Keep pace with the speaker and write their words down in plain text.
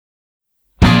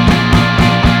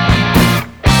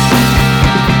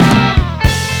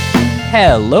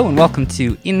Hello and welcome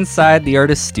to Inside the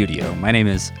Artist Studio. My name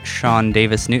is Sean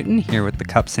Davis Newton, here with the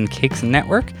Cups and Cakes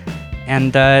Network.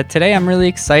 And today I'm really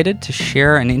excited to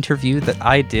share an interview that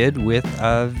I did with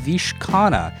Vish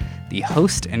Khanna, the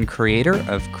host and creator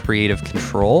of Creative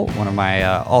Control, one of my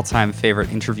all-time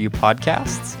favorite interview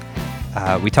podcasts.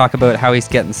 We talk about how he's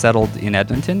getting settled in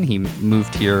Edmonton. He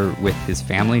moved here with his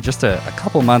family just a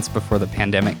couple months before the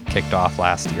pandemic kicked off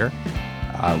last year.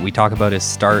 We talk about his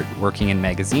start working in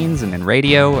magazines and in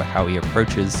radio, how he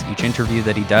approaches each interview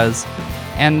that he does,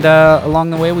 and along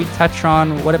the way we touch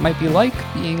on what it might be like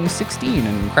being 16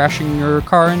 and crashing your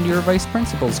car into your vice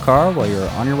principal's car while you're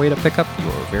on your way to pick up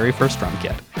your very first drum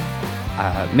kit.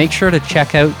 Make sure to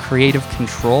check out Creative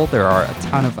Control. There are a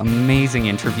ton of amazing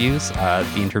interviews. The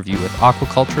interview with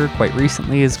Aquaculture quite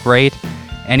recently is great.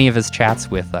 Any of his chats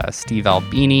with Steve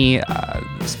Albini,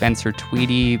 Spencer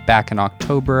Tweedy back in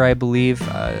October, I believe.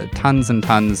 Tons and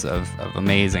tons of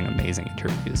amazing, amazing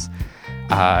interviews.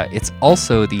 It's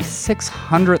also the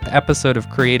 600th episode of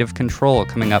Creative Control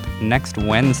coming up next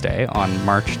Wednesday on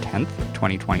March 10th,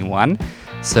 2021.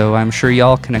 So I'm sure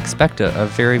y'all can expect a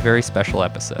very, very special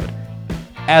episode.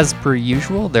 As per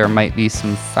usual, there might be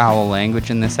some foul language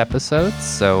in this episode,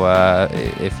 so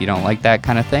if you don't like that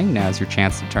kind of thing, now's your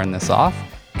chance to turn this off.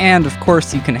 And of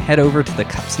course, you can head over to the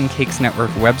Cups and Cakes Network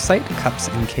website,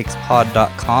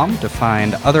 cupsandcakespod.com, to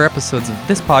find other episodes of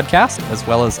this podcast, as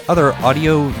well as other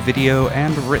audio, video,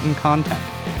 and written content.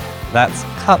 That's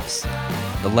cups,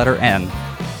 the letter N,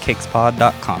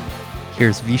 cakespod.com.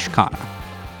 Here's Vish Khanna.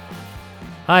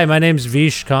 Hi, my name's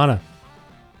Vish Khanna.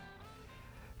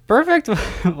 Perfect.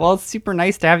 Well, it's super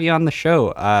nice to have you on the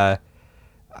show. I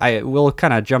will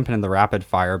kind of jump into the rapid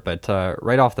fire, but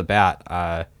right off the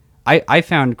bat, I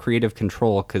found Creative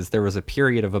Control because there was a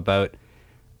period of about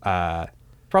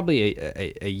probably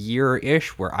a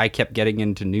year-ish where I kept getting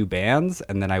into new bands,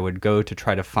 and then I would go to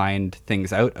try to find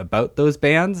things out about those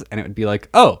bands, and it would be like,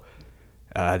 the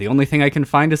only thing I can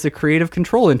find is a Creative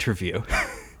Control interview.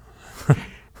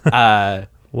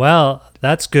 Well,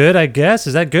 that's good, I guess.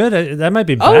 Is that good? That might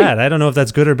be bad. I don't know if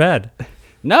that's good or bad.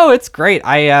 No, it's great.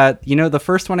 The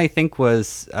first one I think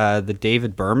was the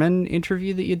David Berman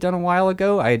interview that you'd done a while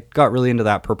ago. I got really into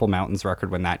that Purple Mountains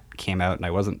record when that came out, and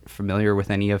I wasn't familiar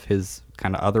with any of his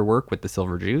kind of other work with the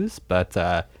Silver Jews. But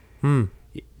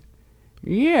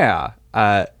yeah.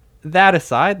 That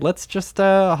aside, let's just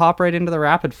hop right into the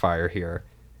rapid fire here.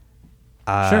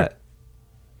 Sure.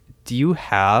 Do you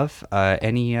have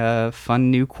any fun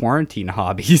new quarantine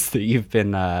hobbies that you've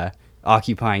been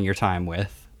occupying your time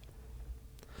with?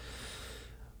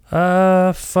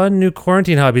 Fun new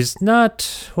quarantine hobbies.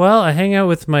 I hang out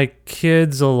with my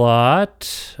kids a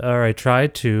lot, or I try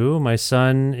to. My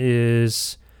son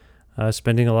is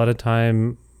spending a lot of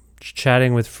time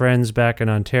chatting with friends back in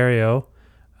Ontario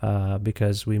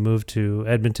because we moved to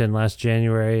Edmonton last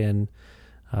January, and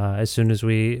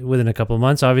within a couple of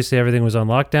months, obviously everything was on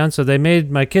lockdown. So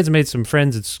my kids made some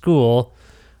friends at school.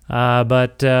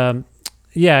 Anyway,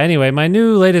 my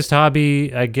new latest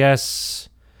hobby, I guess,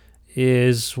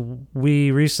 is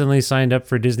we recently signed up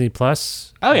for Disney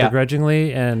Plus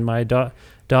begrudgingly, and my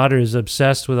daughter is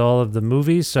obsessed with all of the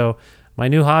movies. So my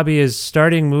new hobby is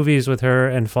starting movies with her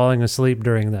and falling asleep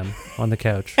during them on the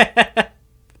couch.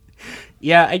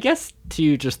 Yeah, I guess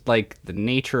too, just like the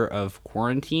nature of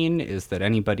quarantine is that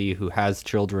anybody who has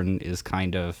children is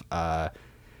kind of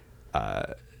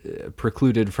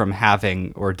precluded from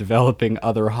having or developing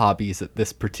other hobbies at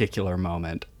this particular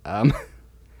moment.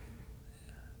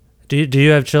 Do you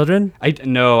have children?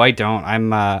 No, I don't.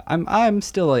 I'm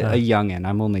still a youngin'.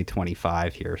 I'm only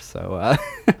 25 here, so.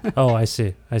 Oh, I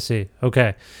see.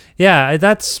 Okay, yeah,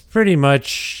 that's pretty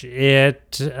much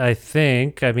it. I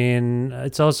think. I mean,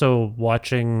 it's also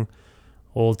watching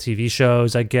old TV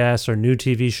shows, I guess, or new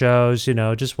TV shows.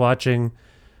 Just watching.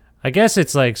 I guess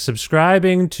it's like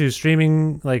subscribing to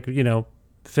streaming,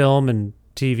 film and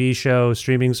TV show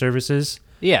streaming services.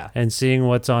 Yeah. And seeing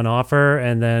what's on offer,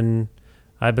 and then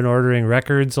I've been ordering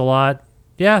records a lot.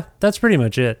 Yeah, that's pretty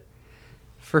much it.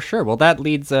 For sure. Well, that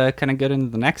leads kind of good into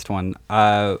the next one.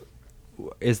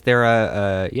 Is there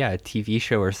a TV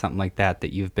show or something like that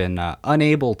you've been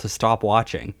unable to stop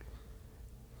watching?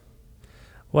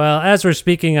 Well, as we're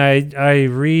speaking, I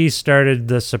restarted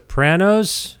The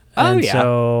Sopranos.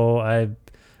 So I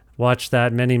watched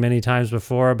that many, many times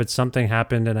before, but something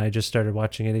happened and I just started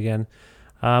watching it again.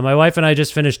 My wife and I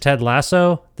just finished Ted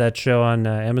Lasso, that show on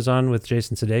Amazon with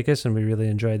Jason Sudeikis, and we really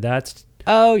enjoyed that.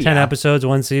 10 episodes,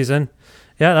 one season.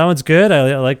 Yeah, that one's good.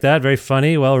 I like that. Very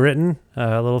funny, well written,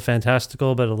 a little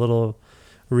fantastical, but a little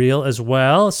real as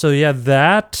well. So yeah,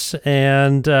 that,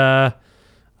 and I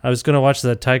was going to watch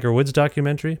the Tiger Woods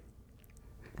documentary.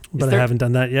 But I haven't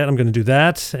done that yet. I'm going to do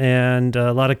that. And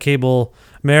a lot of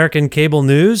American cable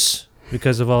news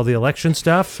because of all the election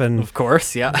stuff. And of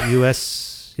course, yeah.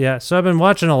 U.S., yeah. So I've been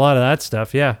watching a lot of that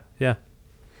stuff. Yeah, yeah.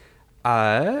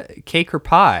 Cake or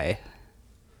pie?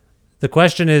 The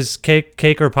question is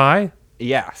cake or pie?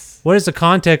 Yes. What is the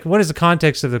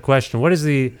context of the question? What is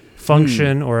the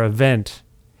function or event?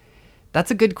 That's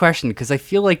a good question because I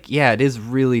feel like, yeah, it is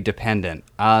really dependent.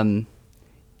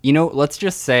 Let's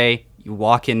just say you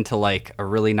walk into like a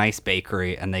really nice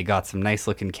bakery and they got some nice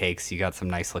looking cakes, you got some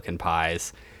nice looking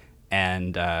pies,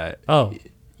 and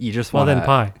you just want then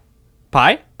pie.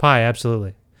 Pie? Pie,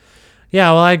 absolutely.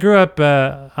 Yeah, well, I grew up.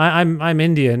 I'm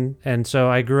Indian, and so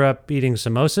I grew up eating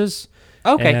samosas.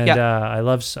 Okay, and, I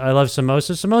love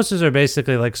samosas. Samosas are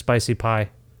basically like spicy pie.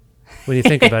 When you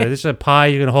think about it, it's a pie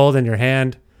you can hold in your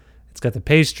hand. It's got the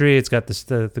pastry. It's got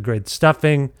the great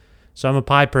stuffing. So I'm a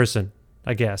pie person,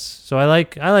 I guess. So I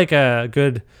like a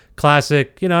good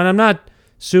classic. And I'm not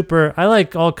super. I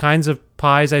like all kinds of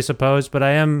pies, I suppose. But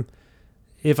I am.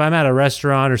 If I'm at a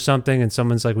restaurant or something, and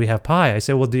someone's like, "We have pie," I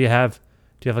say, "Well, do you have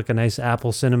like a nice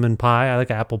apple cinnamon pie?" I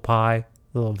like apple pie,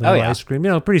 little vanilla ice cream.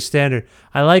 Pretty standard.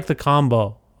 I like the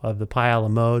combo of the pie a la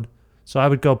mode, so I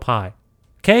would go pie.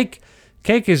 Cake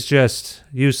is just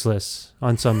useless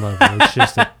on some level. It's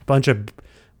just a bunch of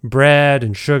bread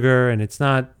and sugar, and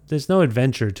there's no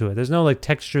adventure to it. There's no like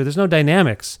texture. There's no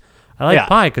dynamics. I like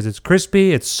pie because it's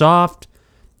crispy, it's soft,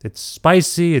 it's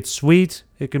spicy, it's sweet.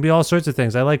 It can be all sorts of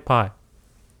things. I like pie.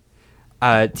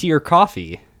 Tea or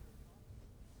coffee?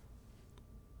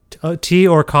 Tea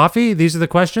or coffee? These are the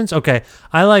questions? Okay.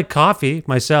 I like coffee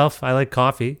myself. I like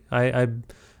coffee. I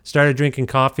started drinking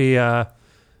coffee about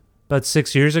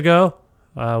 6 years ago.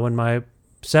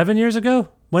 7 years ago?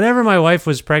 Whenever my wife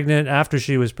was pregnant, after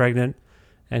she was pregnant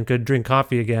and could drink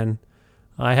coffee again,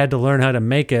 I had to learn how to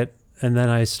make it. And then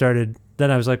I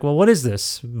was like, well, what is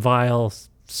this vile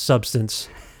substance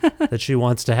that she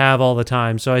wants to have all the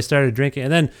time? So I started drinking.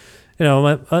 And then,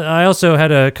 I also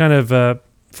had a kind of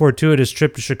fortuitous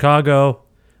trip to Chicago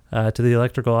to the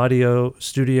Electrical Audio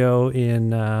Studio in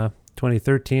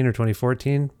 2013 or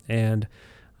 2014, and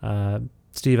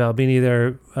Steve Albini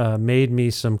there made me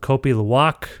some Kopi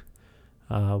Luwak,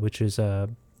 which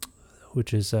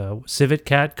is civet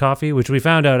cat coffee, which we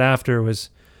found out after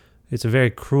it's a very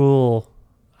cruel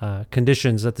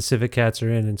conditions that the civet cats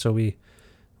are in, and so we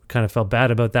kind of felt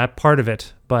bad about that part of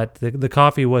it. But the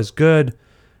coffee was good.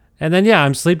 And then,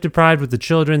 I'm sleep deprived with the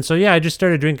children. So, I just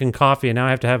started drinking coffee, and now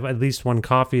I have to have at least one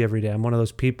coffee every day. I'm one of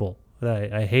those people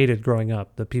that I hated growing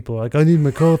up. The people are like, I need my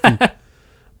coffee.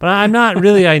 But I'm not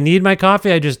really, I need my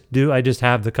coffee. I just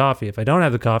have the coffee. If I don't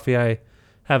have the coffee, I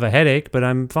have a headache, but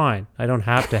I'm fine. I don't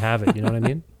have to have it. You know what I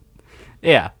mean?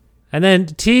 Yeah. And then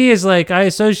tea is like, I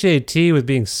associate tea with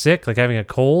being sick, like having a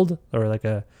cold or like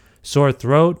a sore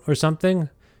throat or something.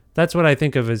 That's what I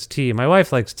think of as tea. My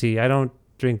wife likes tea. I don't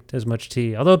drink as much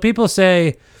tea. Although people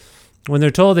say when they're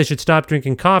told they should stop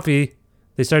drinking coffee,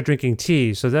 they start drinking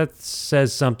tea. So that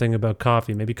says something about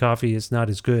coffee. Maybe coffee is not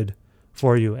as good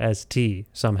for you as tea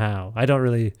somehow. I don't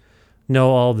really know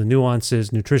all the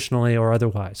nuances nutritionally or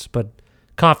otherwise, but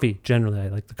coffee, generally, I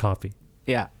like the coffee.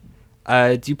 Yeah.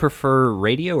 Do you prefer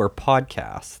radio or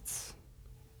podcasts?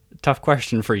 Tough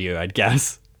question for you, I'd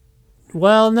guess.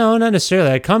 Well, no, not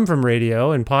necessarily. I come from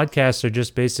radio, and podcasts are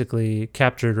just basically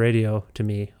captured radio to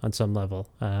me on some level.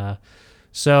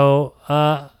 So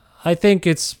I think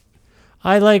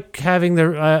I like having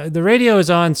the radio is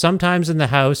on sometimes in the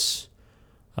house,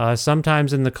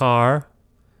 sometimes in the car,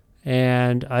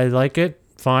 and I like it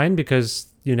fine because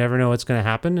you never know what's going to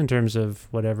happen in terms of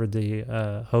whatever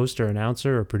the host or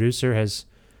announcer or producer has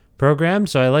programmed.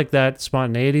 So I like that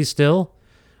spontaneity still,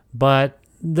 but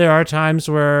there are times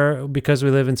where, because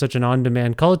we live in such an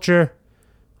on-demand culture,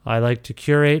 I like to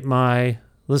curate my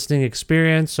listening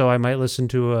experience. So I might listen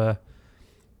to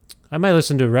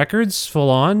records full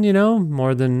on,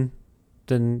 more than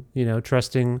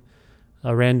trusting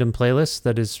a random playlist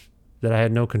that I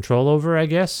had no control over, I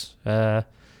guess.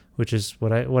 Which is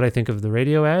what I think of the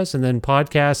radio as. And then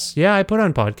podcasts, I put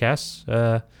on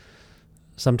podcasts.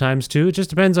 Sometimes too. It just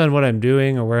depends on what I'm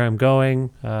doing or where I'm going.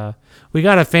 We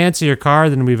got a fancier car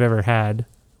than we've ever had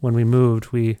when we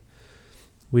moved. We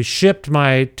shipped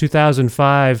my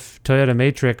 2005 Toyota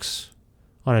Matrix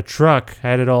on a truck. I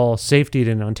had it all safetied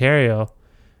in Ontario.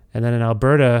 And then in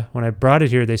Alberta, when I brought it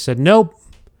here, they said, nope.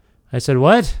 I said,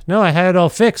 what? No, I had it all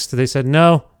fixed. They said,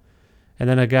 no. And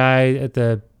then a guy at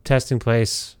the testing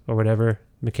place or whatever,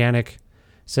 mechanic,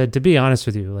 said, to be honest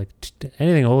with you, like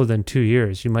anything older than 2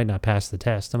 years, you might not pass the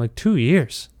test. I'm like, 2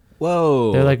 years?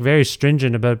 Whoa. They're like very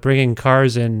stringent about bringing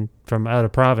cars in from out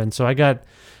of province. So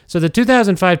So the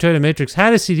 2005 Toyota Matrix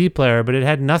had a CD player, but it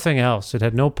had nothing else. It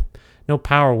had no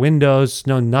power windows,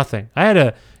 no nothing. I had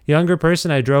a younger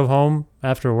person. I drove home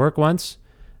after work once,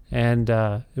 and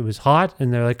it was hot,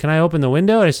 and they're like, "Can I open the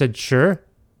window?" And I said, "Sure."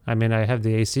 I mean, I have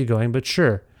the AC going, but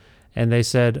sure. And they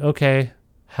said, "Okay,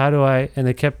 how do I?" And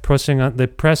they kept pressing on. They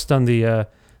pressed on the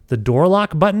door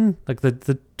lock button. Like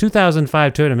the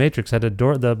 2005 Toyota Matrix had a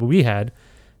door that we had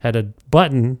a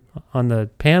button on the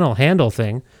panel handle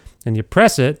thing, and you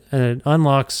press it and it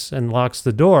unlocks and locks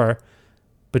the door.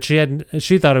 But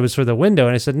she thought it was for the window,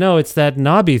 and I said, "No, it's that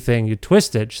knobby thing. You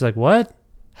twist it." She's like, "What?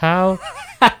 How?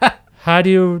 How do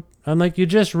you?" I'm like, "You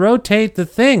just rotate the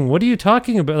thing. What are you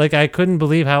talking about?" Like, I couldn't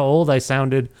believe how old I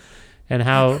sounded and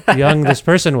how young this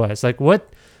person was. Like, what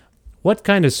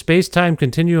kind of space-time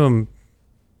continuum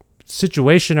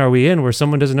situation are we in where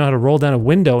someone doesn't know how to roll down a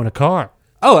window in a car?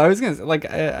 Oh, I was gonna say,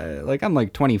 like I'm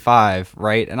like 25,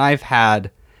 right? And I've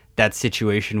had that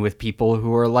situation with people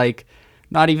who are like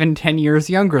not even 10 years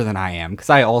younger than I am, because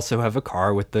I also have a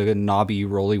car with the knobby,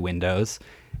 rolly windows.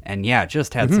 And yeah,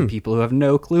 just had some people who have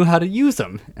no clue how to use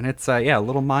them, and it's a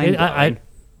little mind blowing.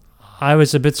 I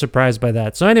was a bit surprised by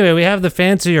that. So anyway, we have the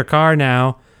fancier car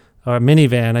now, or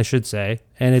minivan, I should say,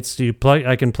 and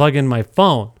I can plug in my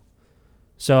phone.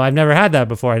 So I've never had that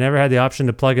before. I never had the option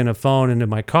to plug in a phone into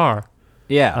my car.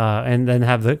 Yeah, and then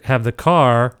have the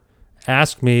car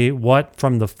ask me what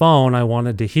from the phone I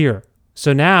wanted to hear.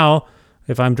 So now,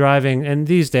 if I'm driving, and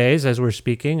these days, as we're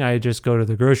speaking, I just go to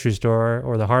the grocery store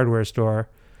or the hardware store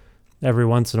every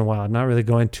once in a while. I'm not really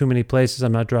going too many places.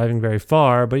 I'm not driving very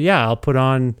far. But yeah, I'll put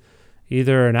on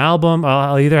either an album.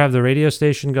 I'll either have the radio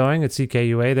station going at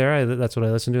CKUA there. That's what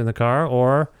I listen to in the car.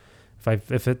 Or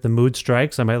if the mood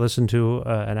strikes, I might listen to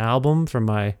an album from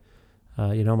my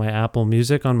my Apple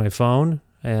Music on my phone,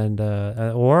 and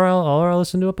or I'll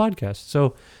listen to a podcast.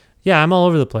 So yeah, I'm all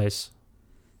over the place.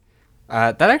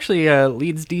 That actually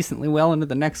leads decently well into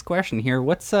the next question here.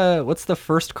 What's the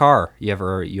first car you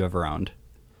ever owned?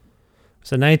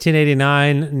 It's a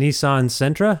 1989 Nissan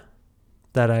Sentra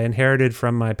that I inherited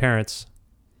from my parents.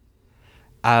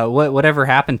 Whatever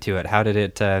happened to it? How did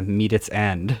it meet its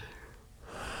end?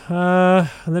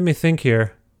 Let me think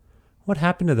here. What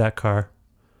happened to that car?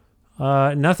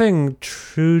 Nothing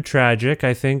too tragic.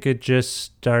 I think it just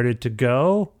started to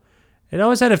go. It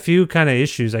always had a few kind of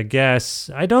issues, I guess.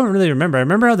 I don't really remember. I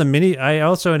remember how I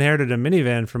also inherited a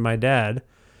minivan from my dad,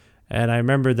 and I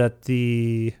remember that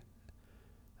the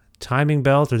timing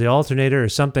belt or the alternator or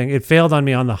something, it failed on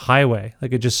me on the highway.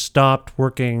 Like, it just stopped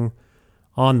working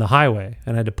on the highway,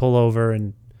 and I had to pull over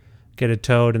and get it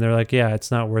towed, and they're like, "Yeah,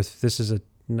 it's not worth, this is a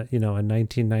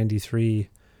 1993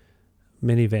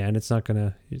 minivan.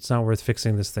 It's not worth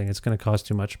fixing this thing. It's going to cost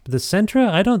too much." But the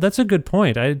Sentra, that's a good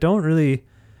point.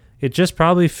 It just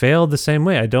probably failed the same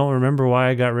way. I don't remember why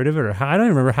I got rid of it, I don't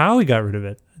even remember how we got rid of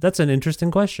it. That's an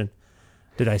interesting question.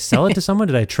 Did I sell it to someone?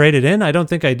 Did I trade it in? I don't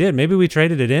think I did. Maybe we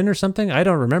traded it in or something. I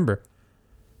don't remember.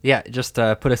 Yeah, just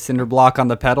put a cinder block on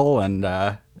the pedal and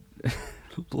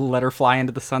let her fly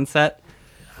into the sunset.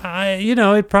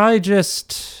 It probably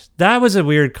just, that was a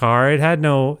weird car. It had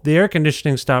the air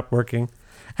conditioning stopped working.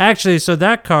 Actually, so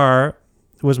that car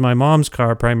was my mom's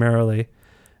car primarily,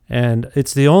 and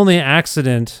it's the only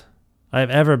accident I've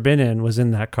ever been in was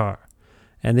in that car.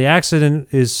 And the accident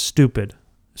is stupid.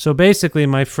 So basically,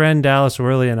 my friend Dallas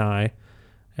Worley and I,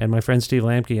 and my friend Steve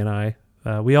Lamke and I,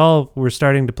 we all were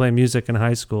starting to play music in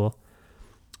high school.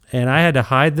 And I had to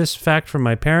hide this fact from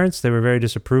my parents. They were very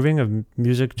disapproving of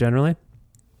music generally.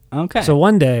 Okay. So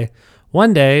one day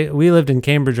we lived in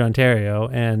Cambridge, Ontario,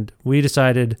 and we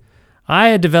decided I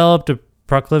had developed a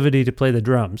proclivity to play the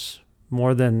drums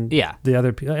more than the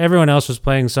other people. Everyone else was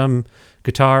playing some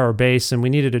guitar or bass, and we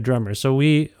needed a drummer. So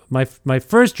my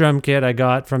first drum kit I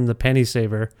got from the Penny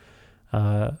Saver.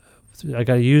 I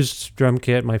got a used drum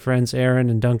kit. My friends Aaron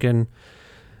and Duncan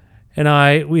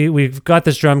and we got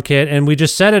this drum kit, and we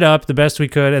just set it up the best we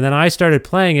could, and then I started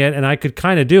playing it, and I could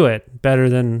kind of do it better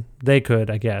than they could,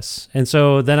 I guess. And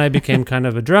so then I became kind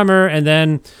of a drummer, and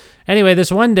then anyway,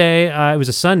 this one day, it was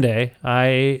a Sunday,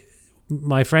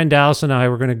 my friend Dallas and I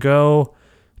were going to go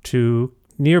to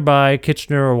nearby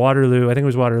Kitchener or Waterloo. I think it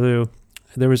was Waterloo.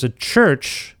 There was a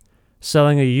church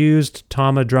selling a used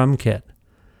Tama drum kit.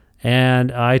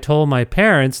 And I told my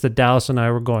parents that Dallas and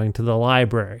I were going to the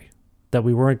library, that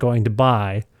we weren't going to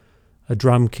buy a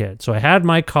drum kit. So I had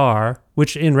my car,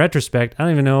 which in retrospect, I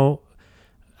don't even know,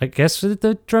 I guess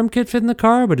the drum kit fit in the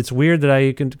car, but it's weird that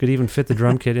I could even fit the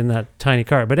drum kit in that tiny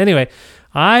car. But anyway,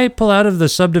 I pull out of the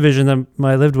subdivision that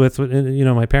I lived with,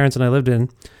 my parents and I lived in,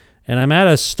 and I'm at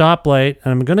a stoplight,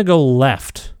 and I'm going to go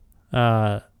left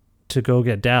to go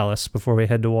get Dallas before we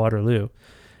head to Waterloo.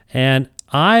 And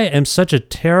I am such a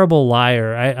terrible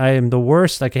liar. I am the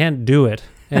worst. I can't do it.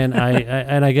 And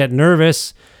I get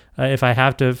nervous if I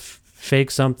have to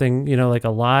fake something, like a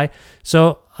lie.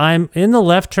 So I'm in the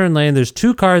left turn lane. There's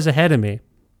 2 cars ahead of me.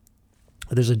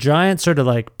 There's a giant sort of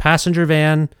like passenger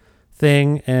van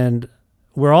thing, and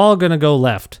we're all going to go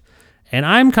left. And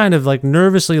I'm kind of like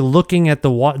nervously looking at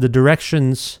the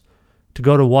directions to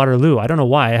go to Waterloo. I don't know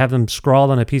why. I have them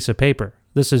scrawled on a piece of paper.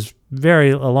 This is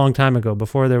a long time ago,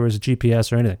 before there was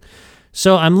GPS or anything.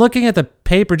 So I'm looking at the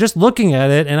paper, just looking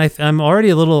at it, and I'm already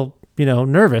a little,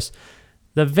 nervous.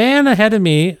 The van ahead of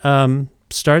me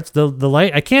starts the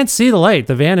light. I can't see the light.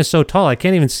 The van is so tall, I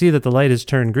can't even see that the light has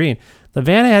turned green. The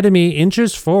van ahead of me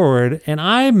inches forward, and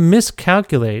I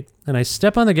miscalculate, and I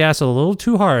step on the gas a little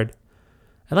too hard.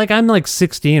 I'm like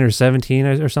 16 or 17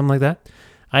 or something like that.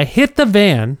 I hit the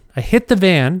van.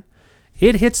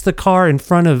 It hits the car in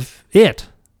front of it.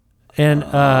 And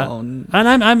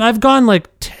I've gone like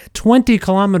 20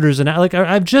 kilometers an hour. Like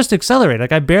I've just accelerated.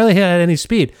 Like I barely had any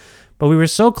speed. But we were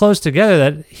so close together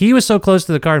that he was so close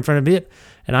to the car in front of me,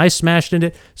 and I smashed into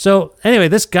it. So anyway,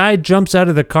 this guy jumps out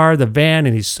of the car, the van,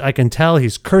 and I can tell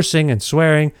he's cursing and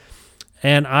swearing.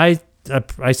 And I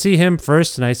see him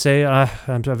first, and I say,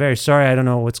 I'm very sorry, I don't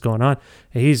know what's going on.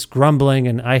 And he's grumbling,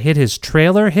 and I hit his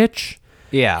trailer hitch.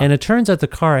 Yeah. And it turns out the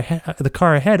car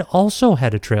ahead also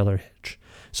had a trailer hitch.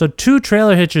 So 2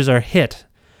 trailer hitches are hit.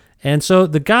 And so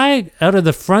the guy out of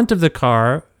the front of the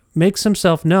car makes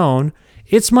himself known.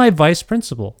 It's my vice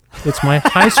principal. It's my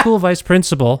high school vice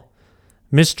principal,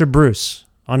 Mr. Bruce,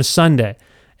 on a Sunday.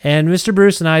 And Mr.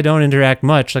 Bruce and I don't interact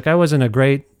much. Like I wasn't a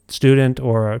great student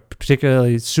or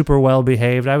particularly super well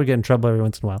behaved. I would get in trouble every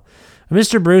once in a while. And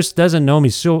Mr. Bruce doesn't know me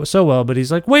so well, but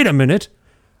he's like, "Wait a minute.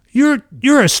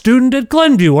 You're a student at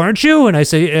Glenview, aren't you?" And I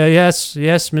say, yes,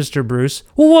 Mr. Bruce.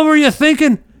 "Well, what were you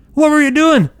thinking? What were you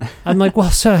doing?" I'm like,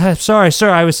 "Well, sorry,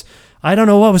 sir. I don't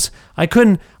know what was, I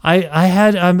couldn't, I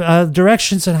had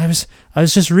directions, and I was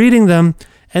just reading them."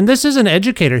 And this is an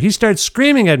educator. He starts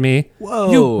screaming at me.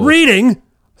 "Whoa. You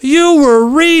were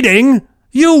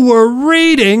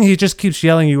reading. He just keeps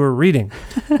yelling, "You were reading."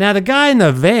 Now, the guy in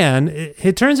the van,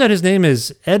 it turns out his name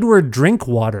is Edward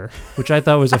Drinkwater, which I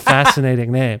thought was a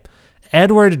fascinating name.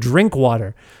 Edward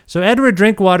Drinkwater. So Edward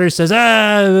Drinkwater says,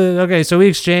 okay, so we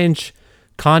exchange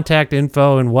contact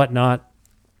info and whatnot.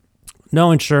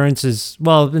 No insurance is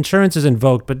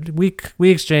invoked, but we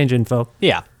exchange info.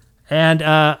 Yeah. And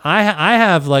I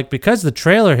have because the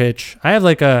trailer hitch, I have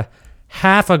like a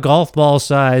half a golf ball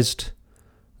sized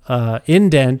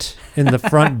indent in the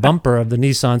front bumper of the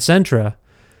Nissan Sentra.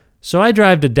 So I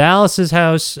drive to Dallas's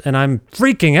house, and I'm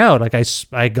freaking out. Like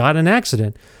I got in an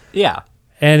accident. Yeah.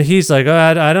 And he's like, "Oh,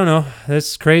 I don't know.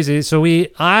 That's crazy." So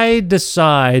I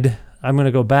decide I'm going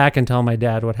to go back and tell my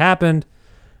dad what happened.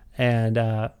 And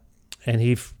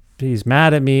he's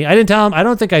mad at me. I didn't tell him. I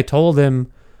don't think I told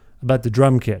him about the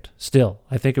drum kit still.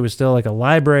 I think it was still like a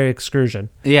library excursion.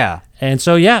 Yeah. And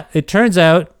so, it turns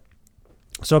out,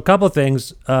 so a couple of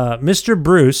things. Mr.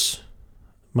 Bruce,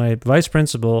 my vice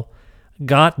principal,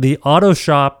 got the auto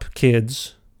shop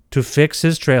kids to fix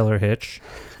his trailer hitch.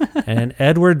 And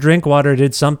Edward Drinkwater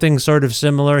did something sort of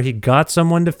similar. He got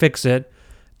someone to fix it.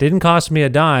 Didn't cost me a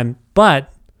dime,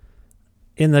 but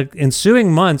in the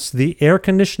ensuing months, the air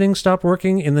conditioning stopped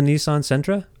working in the Nissan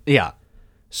Sentra. Yeah.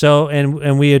 So,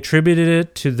 and we attributed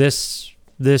it to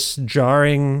this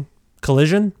jarring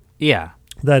collision. Yeah.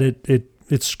 That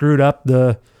it screwed up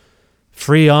the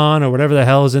Freon or whatever the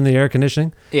hell is in the air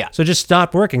conditioning. Yeah. So it just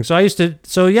stopped working. So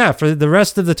for the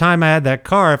rest of the time I had that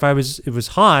car, if it was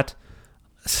hot,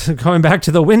 going back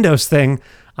to the Windows thing,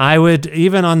 I would,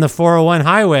 even on the 401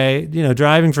 highway,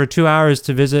 driving for 2 hours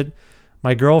to visit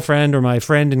my girlfriend or my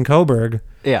friend in Coburg.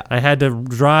 Yeah. I had to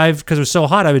drive, because it was so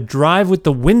hot, I would drive with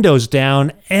the windows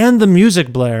down and the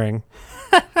music blaring.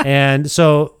 And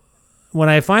so when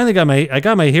I finally got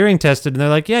my hearing tested, and they're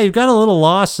like, "Yeah, you've got a little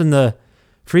loss in the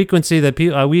frequency that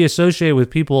we associate with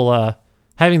people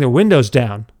having their windows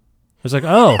down." I was like,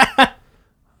 "Oh,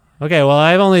 okay, well,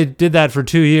 I've only did that for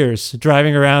 2 years,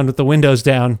 driving around with the windows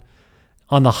down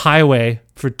on the highway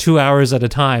for 2 hours at a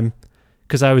time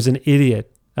because I was an idiot."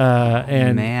 So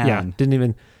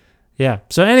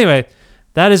anyway,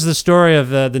 that is the story of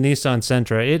the Nissan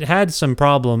Sentra. It had some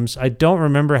problems. I don't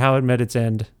remember how it met its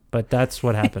end, but that's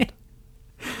what happened.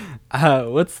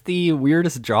 What's the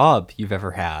weirdest job you've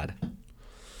ever had?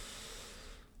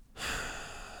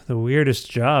 The weirdest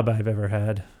job I've ever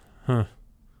had?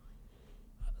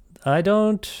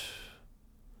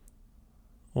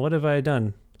 What have I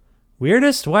done?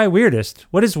 Weirdest? Why weirdest?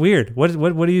 What is weird?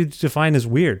 What do you define as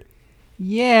weird?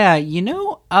 Yeah,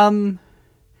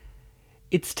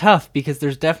 It's tough because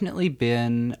there's definitely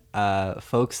been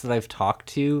folks that I've talked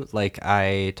to. Like,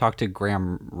 I talked to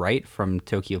Graham Wright from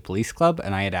Tokyo Police Club,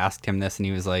 and I had asked him this, and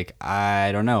he was like,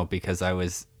 I don't know, because I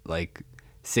was like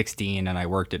 16 and I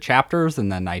worked at chapters,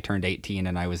 and then I turned 18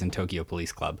 and I was in Tokyo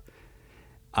Police Club.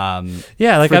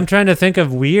 Yeah, like I'm trying to think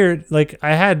of weird. Like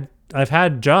I've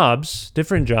had jobs,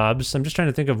 different jobs. I'm just trying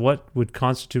to think of what would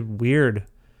constitute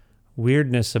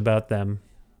weirdness about them.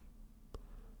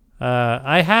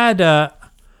 I had,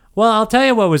 well, I'll tell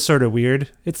you what was sort of weird.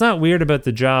 It's not weird about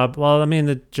the job. Well, I mean,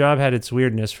 the job had its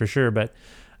weirdness for sure. But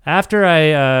after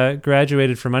I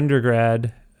graduated from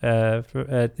undergrad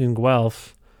in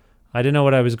Guelph, I didn't know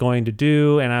what I was going to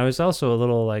do, and I was also a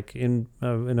little like in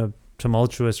a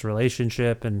tumultuous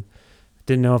relationship, and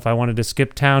didn't know if I wanted to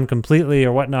skip town completely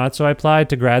or whatnot. So I applied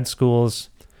to grad schools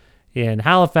in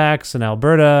Halifax and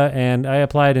Alberta, and I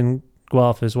applied in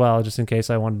Guelph as well, just in case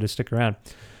I wanted to stick around.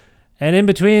 And in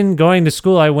between going to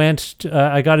school, I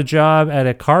got a job at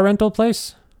a car rental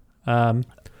place.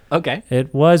 Okay.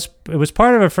 It was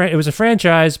part of it was a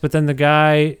franchise, but then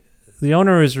the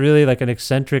owner was really like an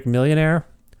eccentric millionaire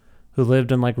who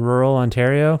lived in like rural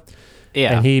Ontario.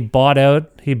 Yeah. And he bought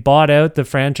out the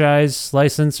franchise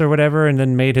license or whatever, and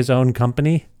then made his own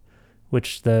company,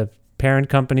 which the parent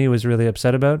company was really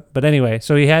upset about. But anyway,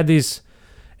 so he had these.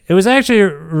 It was actually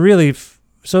really.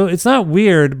 So it's not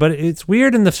weird, but it's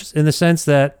weird in the sense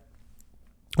that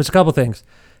there's a couple things.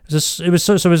 It was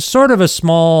sort of a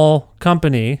small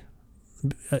company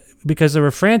because there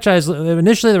were franchise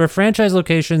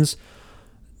locations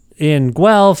in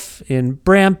Guelph, in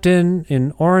Brampton,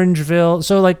 in Orangeville,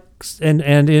 so like and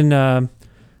in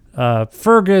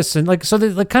Fergus, and like so the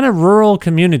like kind of rural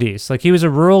communities. Like he was a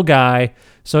rural guy,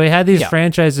 so he had these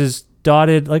franchises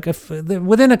dotted like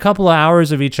within a couple of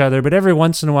hours of each other, but every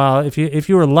once in a while, if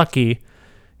you were lucky,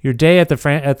 your day at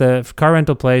the car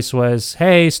rental place was,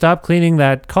 hey, stop cleaning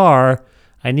that car.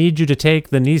 I need you to take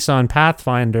the Nissan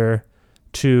Pathfinder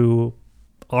to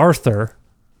Arthur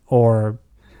or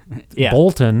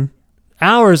Bolton,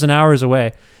 hours and hours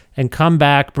away, and come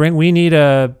back. We need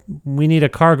a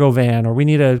cargo van, or we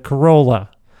need a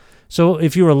Corolla. So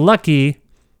if you were lucky,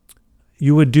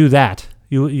 you would do that.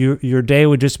 Your day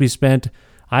would just be spent.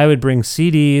 I would bring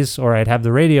CDs, or I'd have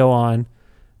the radio on,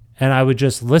 and I would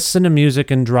just listen to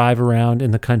music and drive around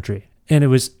in the country. And it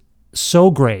was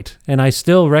so great. And I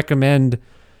still recommend.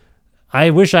 I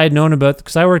wish I had known about,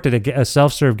 because I worked at a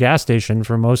self-serve gas station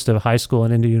for most of high school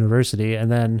and into university,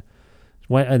 and then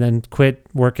quit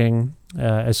working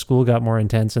as school got more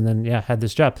intense, and then had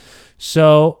this job.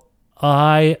 So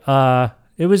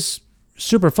it was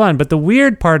super fun. But the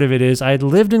weird part of it is I had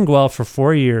lived in Guelph for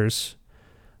 4 years,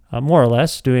 more or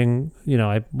less, doing,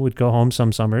 I would go home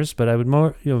some summers, but I would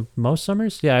most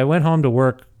summers. Yeah, I went home to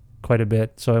work quite a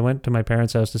bit. So I went to my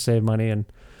parents' house to save money, and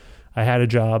I had a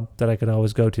job that I could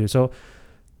always go to. So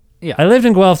I lived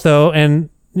in Guelph though. And,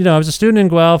 I was a student in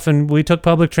Guelph, and we took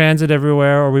public transit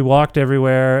everywhere, or we walked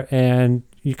everywhere, and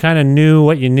you kind of knew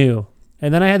what you knew.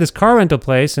 And then I had this car rental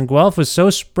place, and Guelph was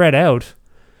so spread out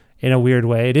in a weird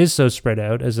way. It is so spread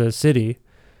out as a city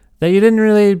that you didn't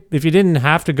really, if you didn't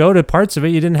have to go to parts of it,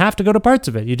 you didn't have to go to parts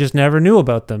of it. You just never knew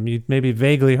about them. You maybe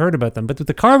vaguely heard about them. But with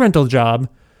the car rental job,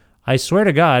 I swear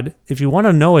to God, if you want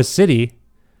to know a city,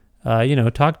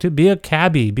 be a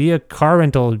cabbie, be a car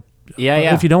rental.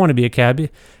 Yeah. If you don't want to be a cabbie,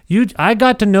 I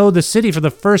got to know the city for the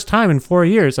first time in 4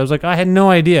 years. I was like, I had no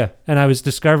idea. And I was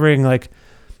discovering like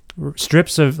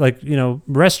strips of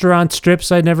restaurant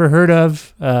strips I'd never heard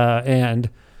of. And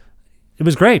it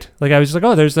was great. Like I was like,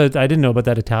 I didn't know about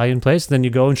that Italian place. Then you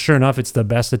go, and sure enough, it's the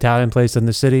best Italian place in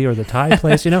the city, or the Thai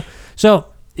place, So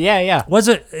yeah.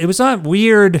 It was not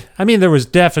weird. I mean, there was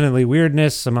definitely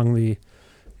weirdness among the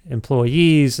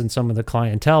employees and some of the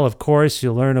clientele. Of course,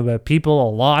 you'll learn about people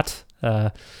a lot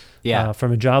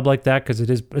from a job like that, because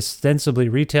it is ostensibly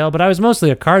retail. But I was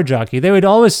mostly a car jockey. They would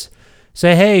always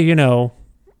say, hey,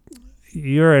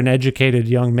 you're an educated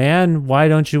young man. Why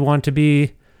don't you want to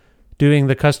be doing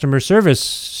the customer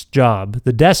service job,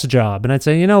 the desk job? And I'd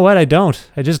say, you know what? I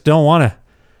just don't want to.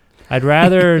 I'd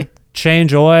rather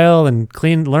change oil and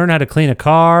learn how to clean a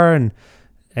car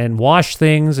and wash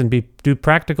things and do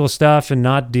practical stuff, and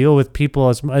not deal with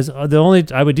people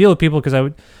I would deal with people because I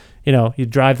would, you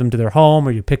drive them to their home,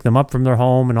 or you pick them up from their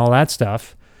home and all that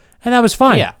stuff. And that was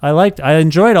fine. Yeah. I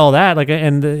enjoyed all that.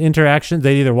 And the interaction,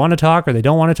 they either want to talk or they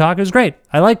don't want to talk. It was great.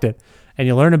 I liked it. And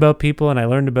you learn about people, and I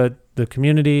learned about the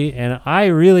community, and I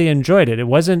really enjoyed it. It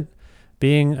wasn't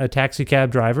being a taxi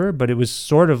cab driver, but it was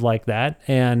sort of like that.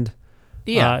 And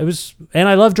it was, and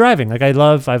I love driving. Like I've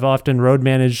often road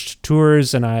managed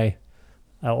tours, and I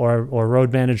or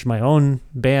road manage my own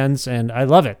bands, and I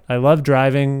love it. I love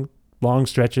driving long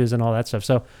stretches and all that stuff.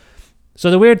 So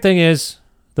the weird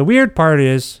part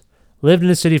is, lived in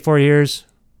the city 4 years,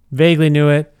 vaguely knew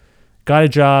it, got a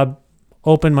job,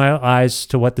 opened my eyes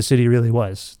to what the city really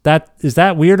was. Is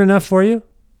that weird enough for you?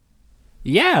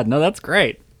 Yeah, no, that's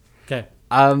great. Okay.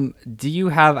 Do you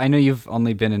have, I know you've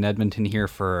only been in Edmonton here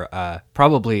for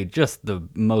probably just the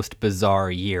most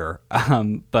bizarre year,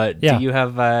 but Yeah. do you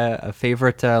have a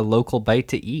favorite local bite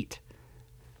to eat?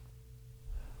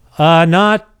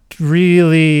 Not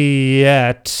really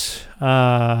yet.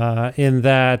 In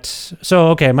that, so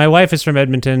okay, my wife is from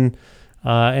Edmonton,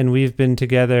 and we've been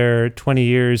together 20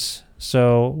 years.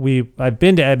 So I've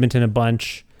been to Edmonton a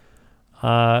bunch.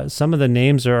 Some of the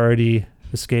names are already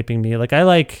escaping me. Like I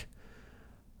liked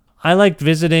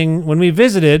visiting when we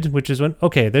visited, which is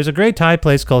there's a great Thai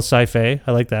place called Sai Fei.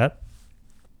 I like that.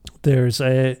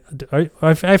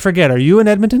 I forget, are you in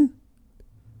Edmonton?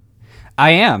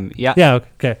 I am, yeah. Yeah,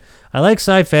 okay. I like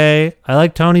Sai Fei. I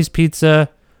like Tony's Pizza.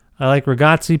 I like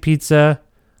Ragazzi Pizza.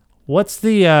 What's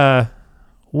the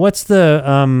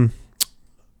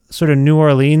sort of New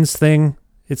Orleans thing?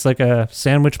 It's like a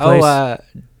sandwich place.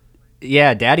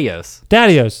 Yeah, Daddy-O's.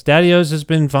 Daddy-O's has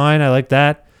been fine. I like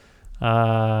that.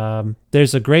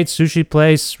 There's a great sushi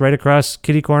place right across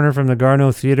kitty corner from the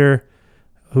Garneau Theater,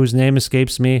 whose name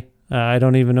escapes me. I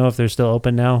don't even know if they're still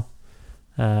open now.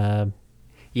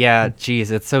 Yeah,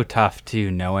 geez, it's so tough too,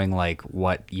 knowing like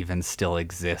what even still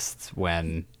exists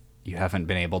when you haven't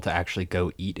been able to actually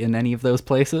go eat in any of those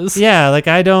places. Yeah, like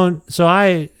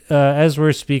as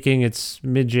we're speaking, it's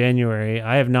mid-January.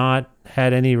 I have not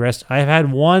had any I've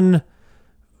had one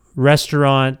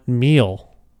restaurant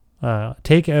meal,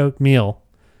 takeout meal,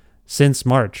 since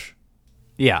March.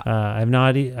 Yeah. I've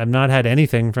not had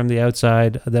anything from the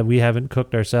outside that we haven't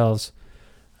cooked ourselves,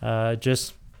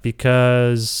 just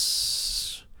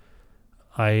because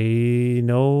I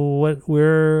know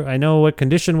what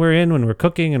condition we're in when we're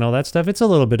cooking and all that stuff. It's a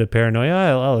little bit of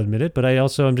paranoia, I'll admit it, but I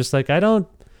also am just like, I don't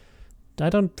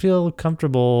feel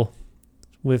comfortable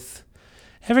with.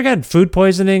 Ever got food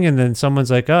poisoning and then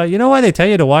someone's like, "Oh, you know why they tell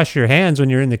you to wash your hands when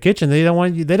you're in the kitchen? They don't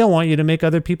want you to make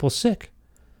other people sick.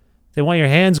 They want your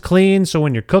hands clean so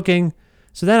when you're cooking."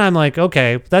 So then I'm like,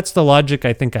 okay, that's the logic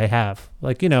I think I have.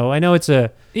 Like, I know it's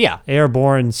a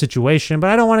airborne situation,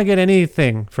 but I don't want to get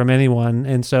anything from anyone.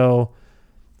 And so,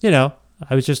 I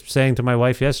was just saying to my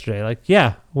wife yesterday, like,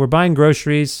 yeah, we're buying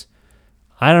groceries.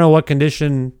 I don't know what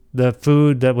condition the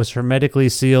food that was hermetically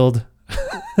sealed.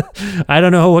 I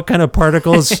don't know what kind of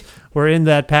particles were in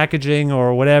that packaging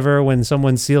or whatever when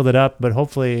someone sealed it up, but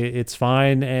hopefully it's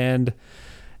fine.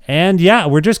 And yeah,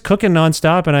 we're just cooking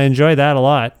nonstop, and I enjoy that a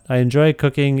lot. I enjoy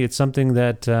cooking. It's something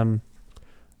that,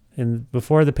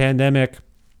 before the pandemic,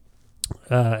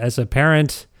 as a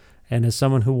parent and as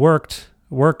someone who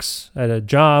works at a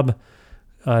job,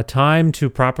 time to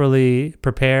properly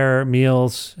prepare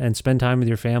meals and spend time with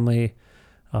your family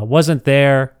wasn't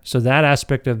there. So that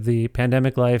aspect of the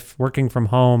pandemic life, working from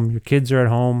home, your kids are at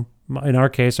home. In our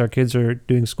case, our kids are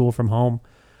doing school from home.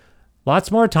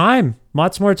 Lots more time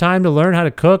to learn how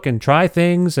to cook and try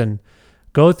things and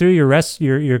go through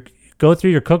go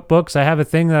through your cookbooks. I have a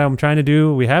thing that I'm trying to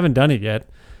do. We haven't done it yet.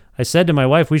 I said to my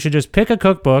wife, we should just pick a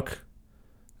cookbook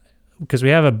because we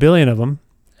have a billion of them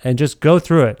and just go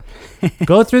through it.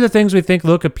 Go through the things we think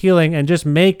look appealing and just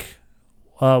make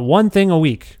one thing a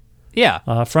week.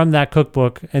 Yeah. From that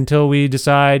cookbook until we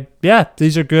decide, yeah,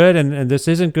 these are good and this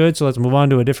isn't good, so let's move on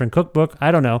to a different cookbook.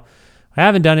 I don't know. I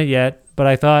haven't done it yet, but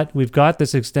I thought we've got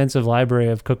this extensive library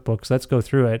of cookbooks. Let's go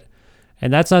through it.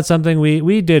 And that's not something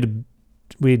we did.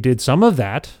 We did some of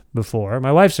that before.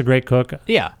 My wife's a great cook.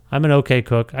 Yeah. I'm an okay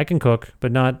cook. I can cook,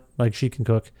 but not like she can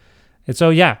cook. And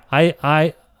so, yeah,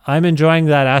 I'm enjoying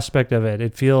that aspect of it.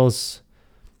 It feels,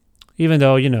 even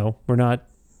though, we're not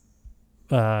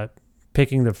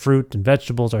picking the fruit and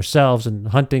vegetables ourselves and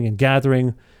hunting and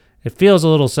gathering, it feels a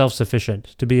little self-sufficient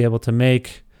to be able to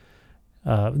make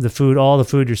all the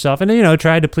food yourself. And,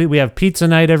 try to please. We have pizza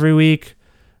night every week.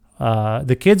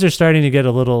 The kids are starting to get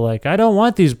a little like, I don't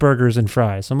want these burgers and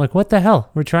fries. I'm like, what the hell?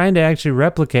 We're trying to actually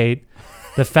replicate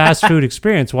the fast food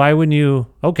experience. Why wouldn't you?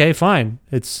 Okay, fine.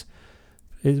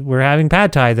 We're having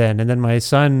pad thai then. And then my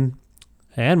son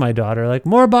and my daughter are like,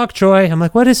 more bok choy. I'm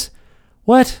like,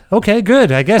 what? Okay,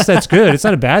 good. I guess that's good. It's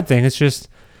not a bad thing. It's just,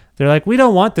 they're like, we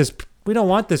don't want this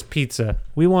pizza.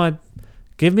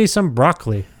 Give me some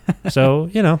broccoli. So,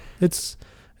 it's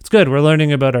good. We're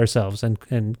learning about ourselves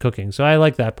and cooking. So I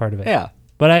like that part of it. Yeah.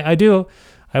 But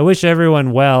I wish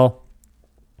everyone well.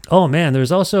 Oh man,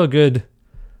 there's also a good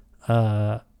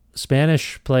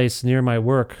Spanish place near my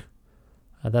work.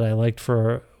 that I liked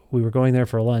we were going there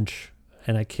for lunch,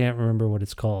 and I can't remember what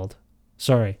it's called.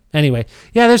 Sorry. Anyway,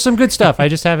 yeah, there's some good stuff. I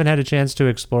just haven't had a chance to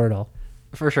explore it all.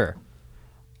 For sure.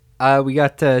 We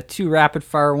got 2 rapid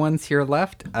fire ones here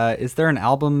left. Is there an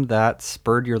album that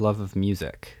spurred your love of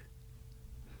music?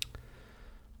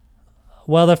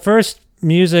 Well, the first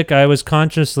music I was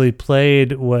consciously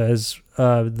played was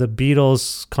the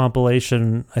Beatles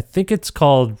compilation. I think it's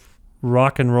called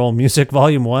Rock and Roll Music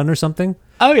Volume 1 or something.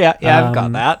 Oh, yeah. Yeah, I've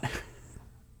got that.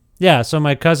 Yeah, so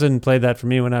my cousin played that for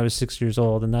me when I was 6 years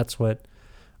old, and that's what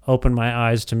opened my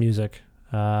eyes to music.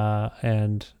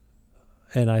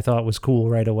 And I thought it was cool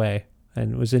right away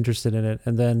and was interested in it.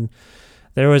 And then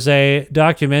there was a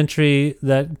documentary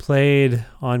that played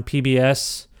on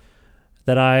PBS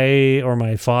that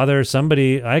my father,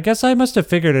 somebody, I guess I must have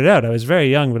figured it out. I was very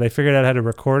young, but I figured out how to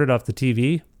record it off the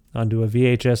TV onto a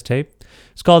VHS tape.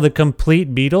 It's called The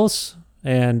Complete Beatles,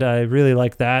 and I really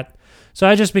like that. So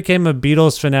I just became a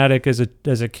Beatles fanatic as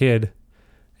a kid.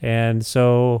 And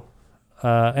so,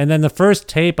 and then the first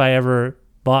tape I ever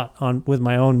bought with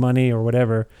my own money or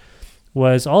whatever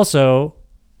was also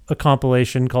a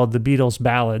compilation called The Beatles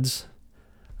Ballads.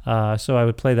 So I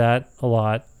would play that a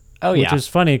lot. Oh, yeah. Which is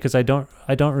funny because I don't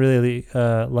really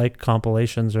like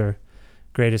compilations or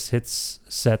greatest hits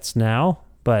sets now,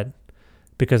 but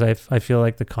because I feel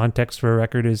like the context for a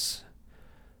record is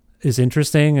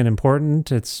interesting and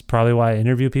important. It's probably why I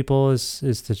interview people is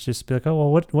to just be like, oh,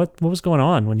 well, what was going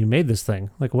on when you made this thing?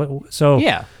 Like what? So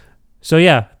yeah. So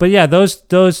yeah, but yeah,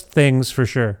 those things for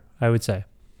sure, I would say.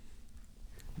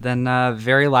 Then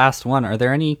very last one, are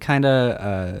there any kind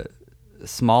of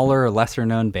smaller or lesser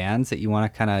known bands that you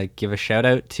want to kind of give a shout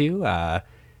out to?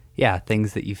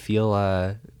 Things that you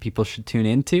feel people should tune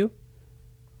into?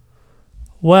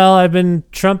 Well, I've been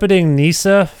trumpeting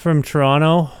Nisa from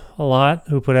Toronto a lot,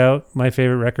 who put out my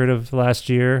favorite record of last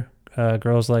year,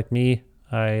 Girls Like Me.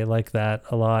 I like that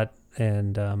a lot,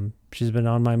 and she's been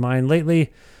on my mind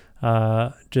lately.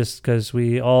 Just because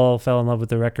we all fell in love with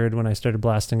the record when I started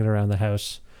blasting it around the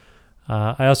house.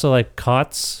 I also like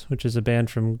Cots, which is a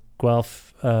band from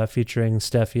Guelph featuring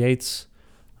Steph Yates.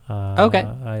 Okay.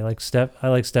 I like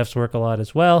Steph's work a lot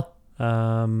as well.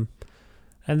 And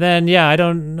then I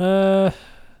don't.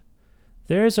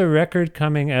 There's a record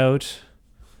coming out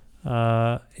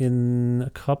in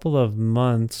a couple of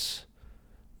months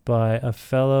by a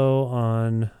fellow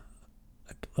on.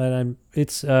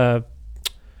 It's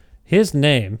his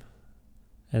name,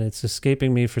 and it's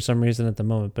escaping me for some reason at the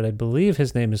moment, but I believe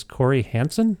his name is Corey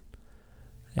Hansen.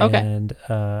 Okay. And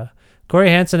Corey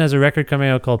Hansen has a record coming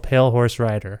out called Pale Horse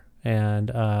Rider, and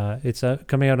it's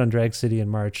coming out on Drag City in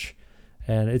March,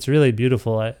 and it's really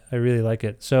beautiful. I really like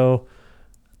it. So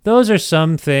those are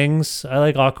some things. I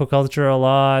like Aquaculture a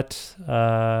lot.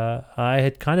 I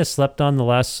had kind of slept on the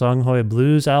last Songhoy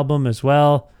Blues album as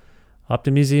well,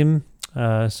 Optimism.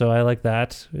 So I like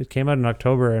that. It came out in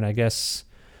October, and I guess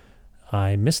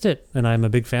I missed it. And I'm a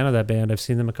big fan of that band. I've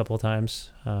seen them a couple of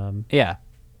times. Yeah.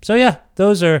 So yeah,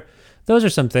 those are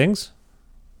some things.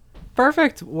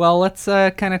 Perfect. Well, let's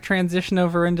kind of transition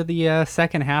over into the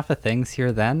second half of things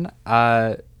here then.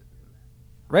 Right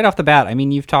off the bat, I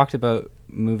mean, you've talked about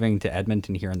moving to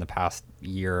Edmonton here in the past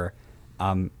year.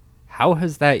 How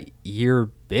has that year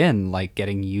been, like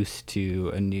getting used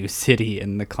to a new city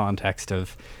in the context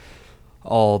of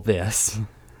all this?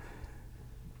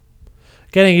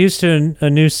 Getting used to a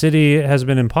new city has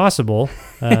been impossible.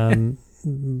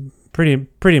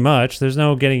 Pretty much. There's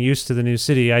no getting used to the new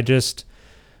city. I just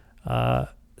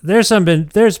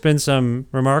there's been some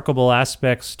remarkable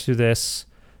aspects to this,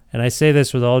 and I say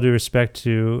this with all due respect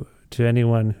to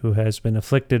anyone who has been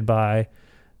afflicted by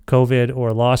COVID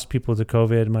or lost people to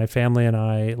COVID. My family and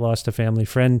I lost a family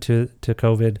friend to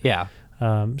COVID. Yeah.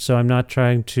 So I'm not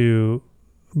trying to.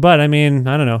 But I mean,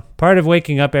 I don't know. Part of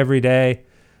waking up every day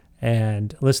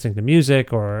and listening to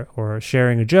music or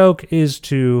sharing a joke is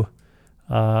to,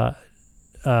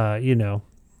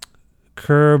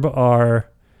 curb our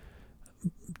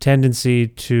tendency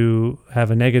to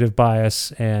have a negative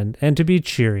bias and to be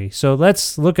cheery. So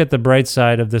let's look at the bright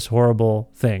side of this horrible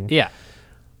thing. Yeah.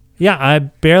 Yeah,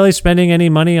 I'm barely spending any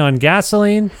money on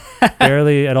gasoline,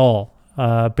 barely at all.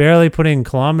 Barely putting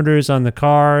kilometers on the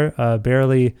car,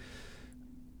 barely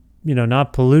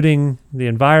not polluting the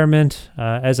environment.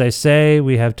 As I say,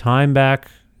 we have time back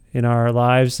in our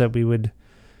lives that we would,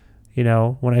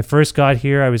 when I first got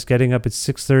here, I was getting up at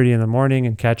 6:30 in the morning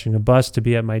and catching a bus to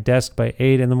be at my desk by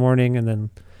 8 in the morning, and then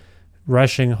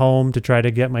rushing home to try to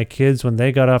get my kids when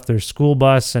they got off their school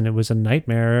bus. And it was a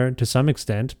nightmare to some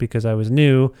extent because I was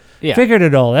new. Yeah. Figured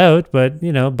it all out, but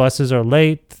buses are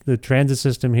late. The transit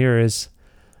system here is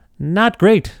not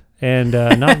great. and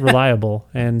not reliable.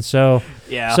 And so,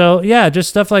 Yeah. so yeah, just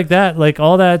stuff like that. Like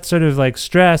all that sort of like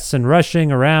stress and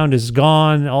rushing around is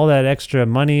gone. All that extra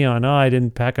money on, oh, I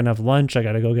didn't pack enough lunch, I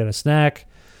got to go get a snack.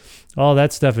 All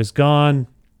that stuff is gone.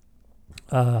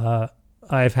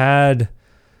 I've had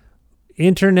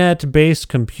internet-based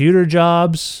computer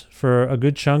jobs for a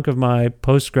good chunk of my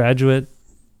postgraduate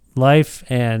life,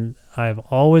 and I've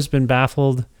always been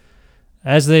baffled.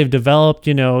 As they've developed,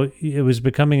 it was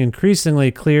becoming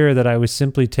increasingly clear that I was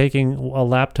simply taking a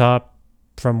laptop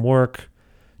from work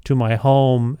to my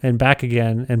home and back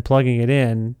again and plugging it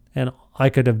in, and I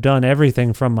could have done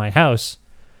everything from my house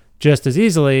just as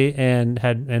easily, and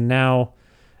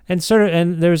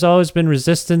there's always been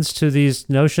resistance to these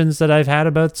notions that I've had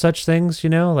about such things,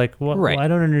 like, Right. I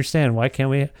don't understand. Why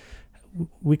can't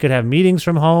we could have meetings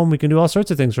from home. We can do all sorts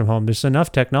of things from home. There's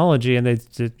enough technology, and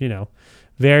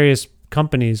various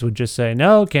companies would just say,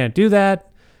 no, can't do that.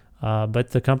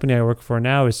 But the company I work for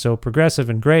now is so progressive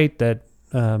and great that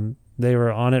they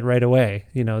were on it right away.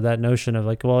 That notion of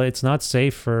like, well, it's not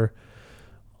safe for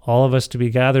all of us to be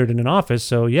gathered in an office.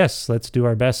 So yes, let's do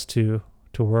our best to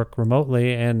work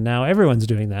remotely. And now everyone's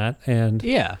doing that. And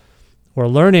Yeah. or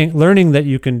learning that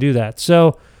you can do that.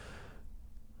 So,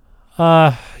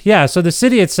 so the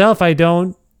city itself,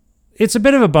 it's a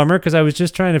bit of a bummer because I was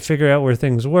just trying to figure out where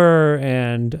things were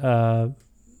and,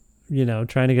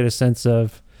 trying to get a sense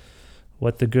of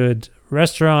what the good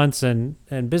restaurants and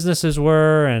businesses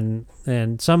were.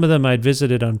 And some of them I'd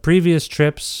visited on previous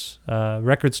trips,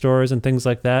 record stores and things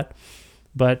like that,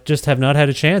 but just have not had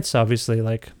a chance, obviously.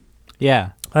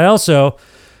 Yeah. I also,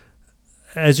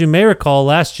 as you may recall,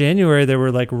 last January, there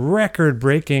were like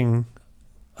record-breaking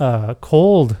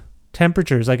cold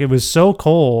temperatures. Like it was so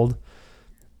cold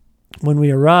when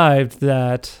we arrived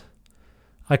that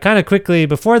I kind of quickly,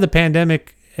 before the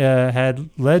pandemic had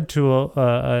led to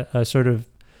a sort of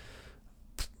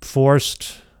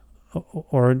forced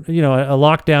or, a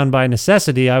lockdown by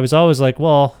necessity, I was always like,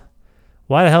 well,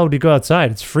 why the hell would you go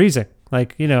outside? It's freezing.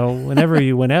 Like, whenever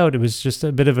you went out, it was just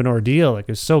a bit of an ordeal. Like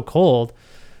it was so cold.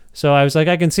 So I was like,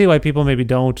 I can see why people maybe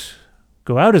don't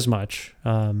go out as much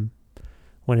when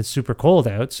it's super cold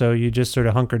out. So you just sort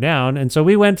of hunker down. And so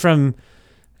we went from,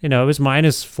 it was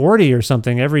minus 40 or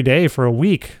something every day for a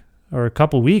week or a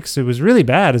couple weeks. It was really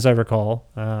bad, as I recall.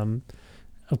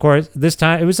 Of course, this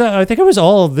time I think it was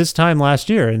all this time last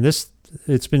year. And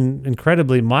it's been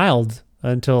incredibly mild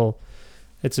until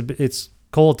it's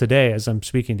cold today as I'm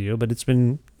speaking to you. But it's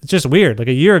just weird. Like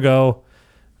a year ago,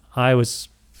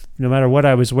 no matter what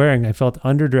I was wearing, I felt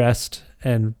underdressed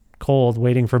and cold,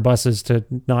 waiting for buses to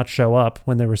not show up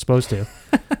when they were supposed to.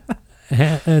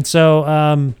 And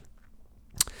so,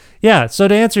 so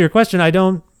to answer your question,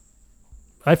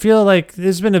 I feel like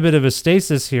there's been a bit of a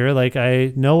stasis here. Like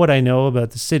I know what I know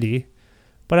about the city,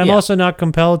 but I'm also not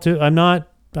compelled to,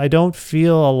 I don't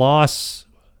feel a loss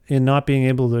in not being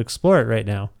able to explore it right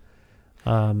now.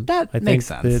 That I makes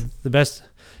think sense. the best,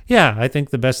 I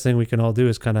think the best thing we can all do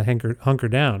is kind of hunker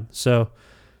down. So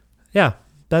yeah,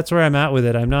 that's where I'm at with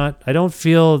it. I don't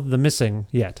feel the missing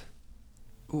yet.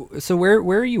 So where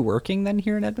are you working then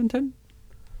here in Edmonton?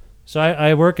 So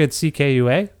I work at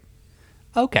CKUA.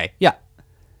 Okay. Yeah.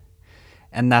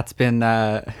 And that's been,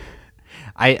 I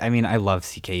mean, I love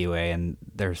CKUA and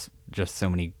there's just so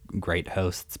many great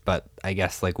hosts, but I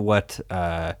guess like what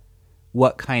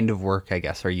kind of work, I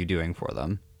guess, are you doing for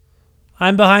them?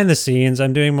 I'm behind the scenes.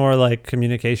 I'm doing more like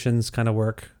communications kind of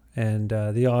work and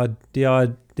the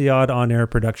odd on-air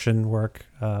production work.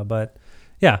 But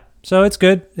yeah, so it's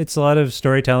good. It's a lot of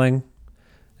storytelling.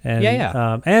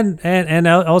 And, and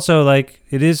also like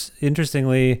it is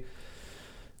interestingly,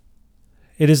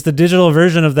 it is the digital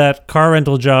version of that car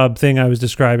rental job thing I was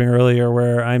describing earlier,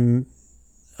 where I'm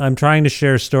trying to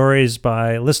share stories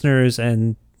by listeners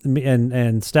and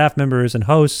staff members and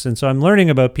hosts. And so I'm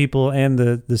learning about people and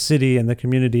the city and the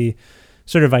community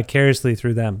sort of vicariously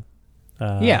through them.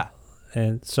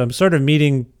 And so I'm sort of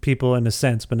meeting people in a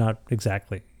sense, but not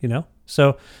exactly,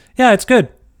 So yeah, it's good.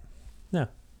 Yeah.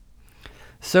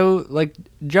 So like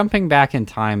jumping back in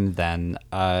time then,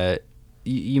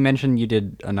 you mentioned you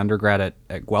did an undergrad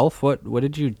at Guelph. What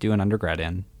did you do an undergrad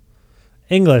in?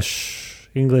 English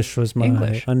was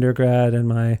my undergrad, and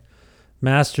my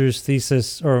master's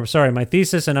thesis, my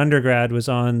thesis in undergrad was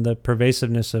on the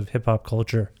pervasiveness of hip hop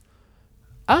culture.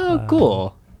 Oh,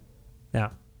 cool. Yeah.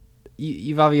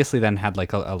 You've obviously then had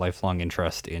like a lifelong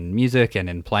interest in music and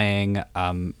in playing.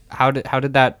 How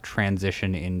did that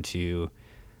transition into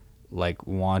like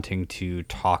wanting to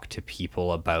talk to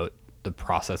people about the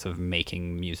process of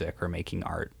making music or making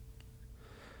art?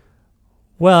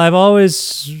 Well, I've always,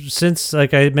 since,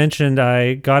 like I mentioned,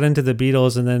 I got into the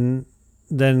Beatles and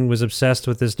then was obsessed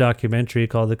with this documentary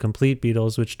called The Complete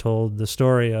Beatles, which told the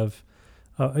story of,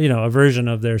 a version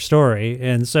of their story.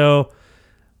 And so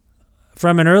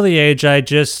from an early age, I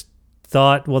just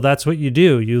thought, well, that's what you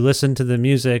do. You listen to the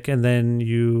music and then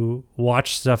you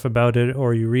watch stuff about it,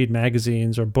 or you read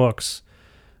magazines or books.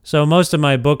 So most of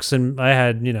my books, and I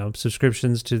had,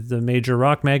 subscriptions to the major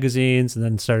rock magazines, and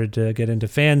then started to get into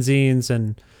fanzines,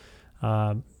 and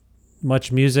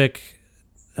Much Music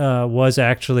was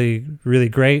actually really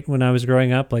great when I was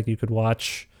growing up. Like, you could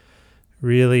watch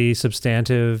really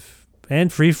substantive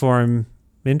and freeform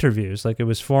interviews. Like, it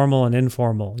was formal and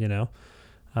informal,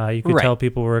 you could tell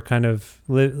people were kind of,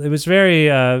 it was very,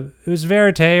 it was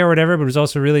verite or whatever, but it was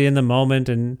also really in the moment,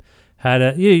 and had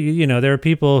there were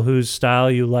people whose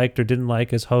style you liked or didn't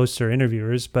like as hosts or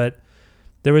interviewers, but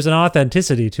there was an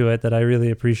authenticity to it that I really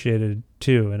appreciated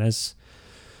too. And as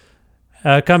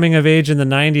coming of age in the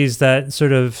 90s, that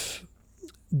sort of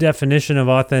definition of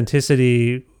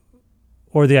authenticity,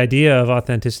 or the idea of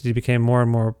authenticity, became more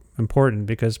and more important,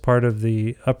 because part of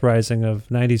the uprising of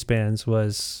 90s bands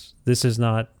was, this is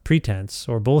not pretense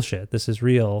or bullshit. This is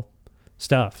real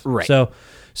stuff. Right. So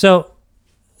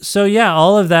yeah,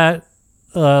 all of that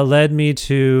led me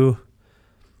to,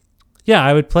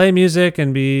 I would play music and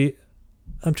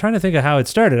I'm trying to think of how it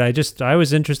started. I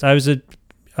was interested.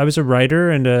 I was a writer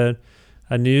and a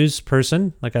news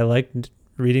person. Like, I liked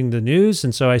reading the news.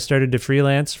 And so I started to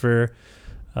freelance for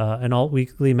an alt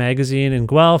weekly magazine in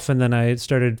Guelph. And then I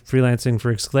started freelancing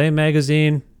for Exclaim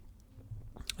magazine.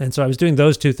 And so I was doing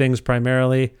those two things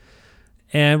primarily.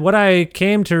 And what I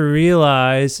came to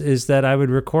realize is that I would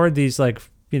record these, like,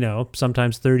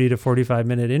 sometimes 30 to 45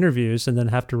 minute interviews, and then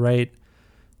have to write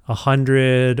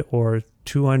 100 or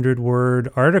 200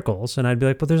 word articles. And I'd be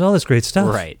like, but there's all this great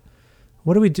stuff. Right.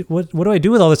 What do we do? What do I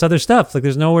do with all this other stuff? Like,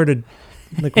 there's nowhere to,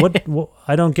 like, what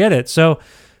I don't get it. So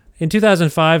in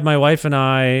 2005, my wife and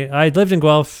I'd lived in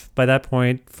Guelph by that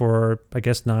point for, I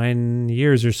guess, 9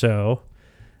 years or so.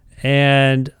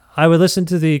 And I would listen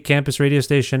to the campus radio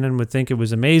station and would think it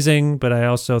was amazing, but I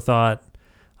also thought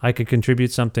I could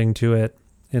contribute something to it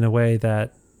in a way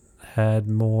that had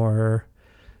more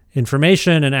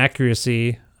information and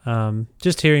accuracy.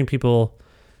 Just hearing people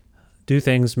do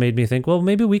things made me think, well,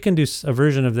 maybe we can do a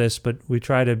version of this, but we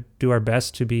try to do our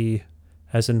best to be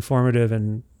as informative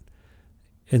and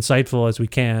insightful as we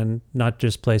can, not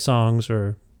just play songs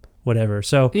or whatever.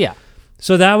 So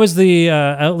that was the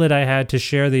outlet I had to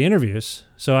share the interviews.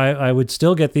 So I would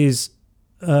still get these,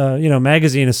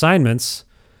 magazine assignments,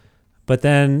 but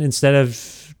then instead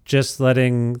of just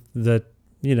letting the,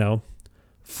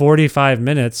 45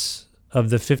 minutes of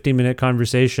the 50-minute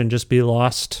conversation just be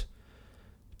lost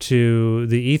to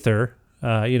the ether,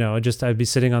 I'd be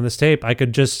sitting on this tape. I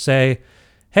could just say,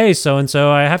 hey,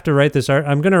 so-and-so, I have to write this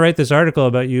I'm going to write this article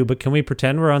about you, but can we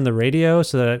pretend we're on the radio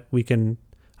so that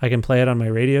I can play it on my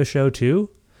radio show too?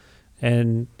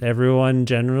 And everyone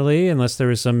generally, unless there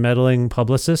was some meddling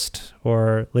publicist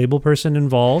or label person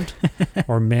involved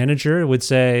or manager, would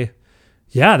say,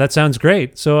 yeah, that sounds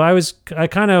great. So I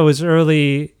kind of was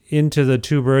early into the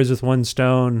two birds with one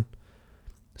stone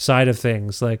side of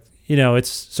things. Like, it's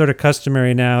sort of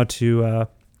customary now to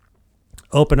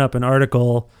open up an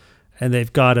article and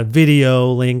they've got a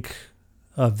video link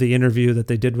of the interview that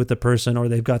they did with the person, or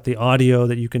they've got the audio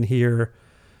that you can hear.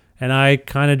 And I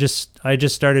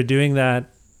just started doing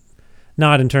that,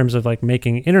 not in terms of like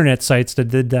making internet sites that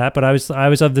did that, but I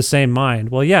was of the same mind.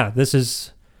 Well, yeah, this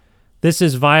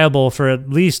is viable for at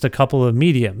least a couple of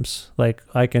mediums. Like,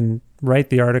 I can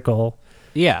write the article.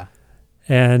 Yeah.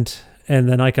 And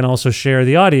then I can also share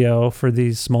the audio for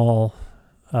these small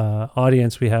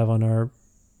audience we have on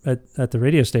at the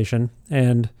radio station.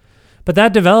 But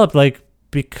that developed, like,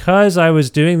 because I was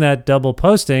doing that double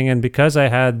posting, and because I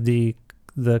had the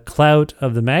clout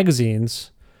of the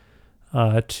magazines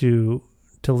to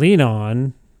lean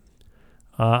on,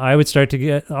 I would start to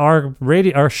get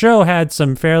our show had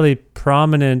some fairly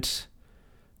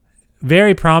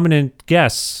very prominent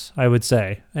guests, I would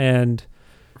say. And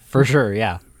for sure,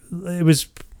 yeah. It was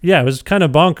kind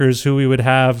of bonkers who we would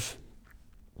have,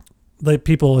 like,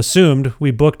 people assumed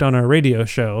we booked on our radio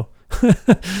show,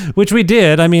 which we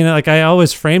did. I mean, like, I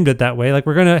always framed it that way. Like,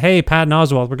 hey, Patton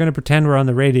Oswalt, we're going to pretend we're on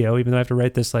the radio, even though I have to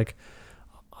write this, like,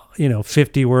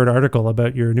 50-word article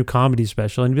about your new comedy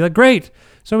special, and be like, great.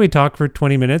 So we talk for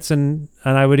 20 minutes, and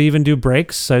I would even do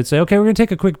breaks. I'd say, okay, we're going to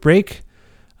take a quick break,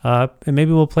 and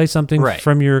maybe we'll play something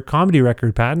from your comedy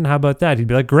record, Patton. How about that? He'd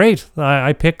be like, great,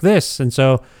 I picked this. And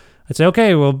so I'd say,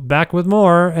 okay, we'll back with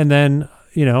more, and then,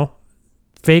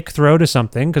 fake throw to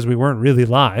something, because we weren't really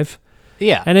live.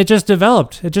 Yeah. And it just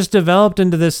developed. It just developed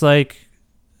into this, like,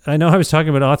 I know I was talking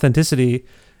about authenticity.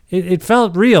 It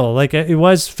felt real. Like it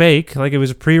was fake. Like it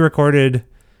was pre-recorded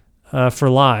for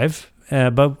live.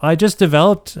 But I just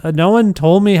developed, no one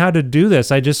told me how to do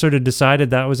this. I just sort of decided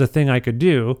that was a thing I could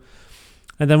do.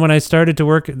 And then when I started to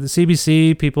work at the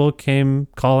CBC, people came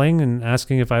calling and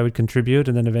asking if I would contribute.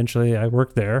 And then eventually I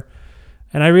worked there.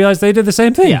 And I realized they did the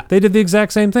same thing. Yeah. They did the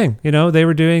exact same thing. You know, they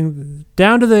were doing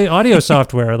down to the audio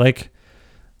software. Like,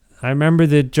 I remember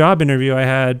the job interview I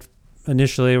had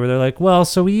initially where they're like, well,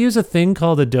 so we use a thing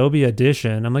called Adobe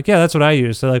Audition. I'm like, yeah, that's what I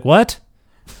use. They're like, what?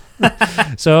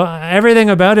 So everything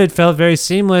about it felt very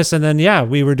seamless. And then, yeah,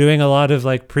 we were doing a lot of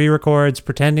like pre-records,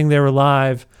 pretending they were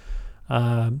live.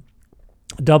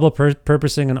 Double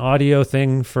purposing an audio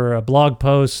thing for a blog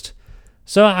post.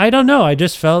 So I don't know. I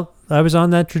just felt I was on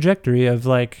that trajectory of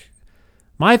like,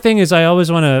 my thing is I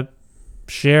always want to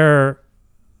share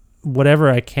whatever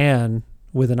I can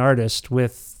with an artist,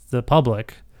 with the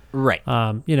public. Right.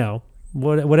 You know,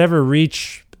 whatever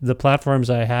reach the platforms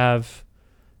I have.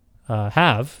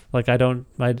 Like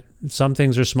some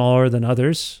things are smaller than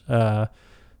others.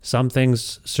 Some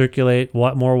things circulate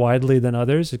more widely than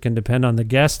others. It can depend on the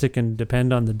guest. It can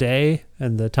depend on the day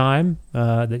and the time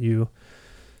that you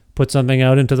put something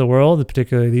out into the world,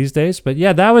 particularly these days. But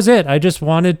yeah, that was it. I just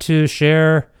wanted to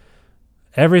share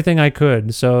everything I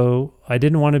could. So I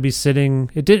didn't want to be sitting.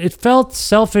 It felt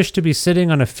selfish to be sitting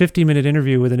on a 50-minute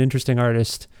interview with an interesting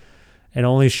artist and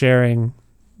only sharing,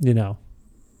 you know,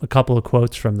 a couple of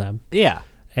quotes from them. Yeah.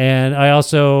 And I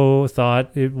also thought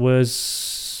it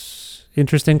was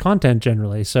interesting content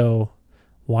generally. So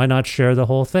why not share the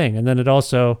whole thing? And then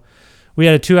we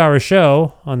had a 2-hour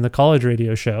show on the college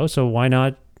radio show. So why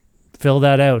not fill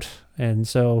that out? And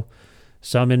so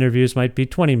some interviews might be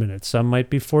 20 minutes. Some might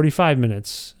be 45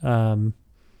 minutes.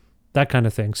 That kind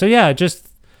of thing. So yeah,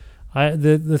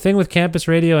 the thing with campus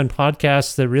radio and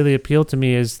podcasts that really appealed to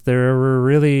me is there were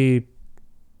really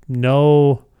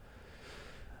no,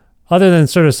 other than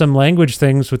sort of some language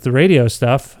things with the radio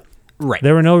stuff, right,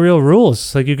 there were no real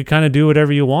rules. Like you could kind of do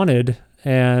whatever you wanted,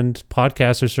 and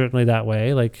podcasts are certainly that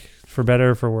way. Like for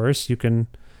better or for worse,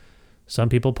 some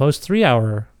people post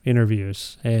 3-hour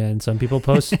interviews and some people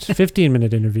post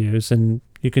 15-minute interviews, and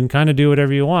you can kind of do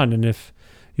whatever you want. And if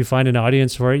you find an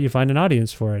audience for it, you find an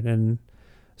audience for it. And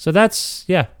so that's,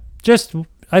 yeah, just,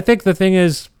 I think the thing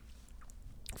is,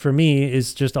 for me,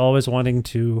 is just always wanting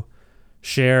to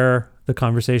share the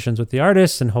conversations with the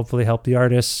artists and hopefully help the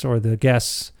artists or the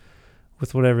guests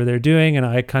with whatever they're doing. And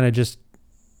I kind of just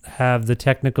have the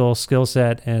technical skill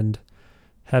set and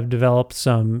have developed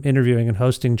some interviewing and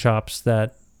hosting chops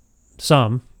that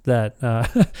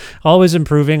always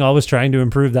improving, always trying to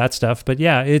improve that stuff. But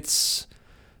yeah,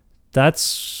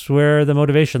 that's where the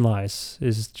motivation lies,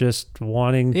 is just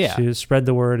wanting to spread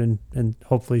the word and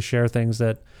hopefully share things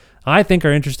that I think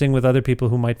are interesting with other people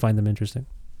who might find them interesting.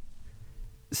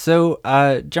 So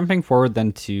jumping forward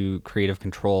then to Creative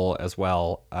Control as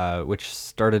well, which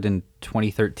started in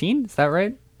 2013, is that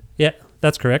right? Yeah,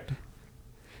 that's correct.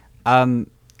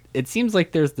 It seems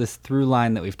like there's this through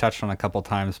line that we've touched on a couple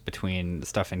times between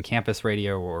stuff in campus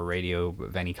radio or radio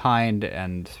of any kind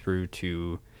and through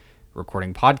to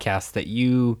recording podcasts, that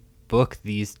you book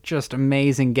these just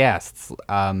amazing guests.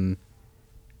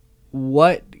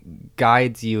 What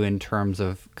guides you in terms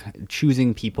of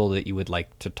choosing people that you would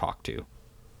like to talk to?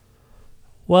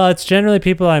 Well, it's generally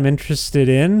people I'm interested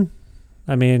in.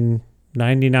 I mean,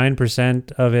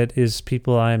 99% of it is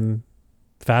people I'm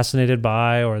fascinated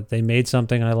by, or they made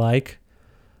something I like.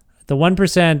 The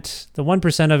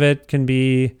 1% of it can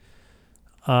be,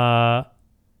 I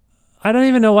don't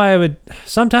even know why I would,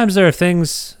 sometimes there are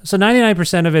things, so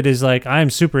 99% of it is like, I'm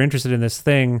super interested in this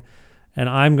thing and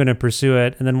I'm going to pursue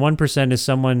it. And then 1% is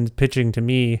someone pitching to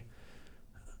me.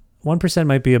 1%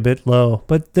 might be a bit low,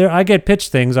 but I get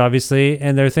pitched things obviously,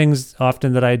 and there are things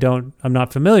often that I'm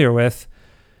not familiar with.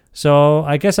 So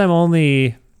I guess I'm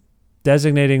only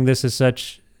designating this as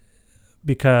such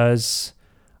because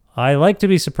I like to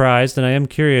be surprised and I am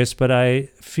curious, but I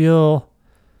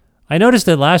noticed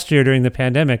it last year during the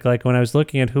pandemic, like when I was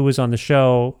looking at who was on the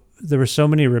show, there were so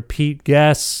many repeat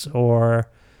guests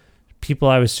or people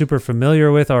I was super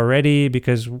familiar with already,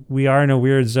 because we are in a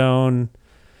weird zone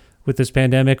with this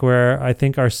pandemic where I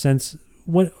think our sense,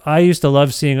 what I used to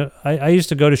love seeing, I used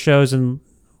to go to shows and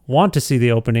want to see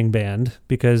the opening band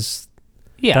because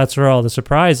that's where all the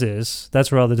surprise is.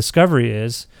 That's where all the discovery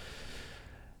is.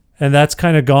 And that's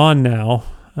kind of gone now.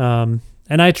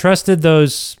 And I trusted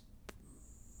those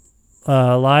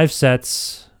live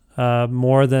sets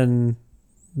more than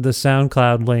the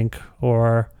SoundCloud link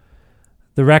or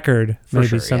the record, maybe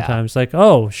sure, sometimes. Like,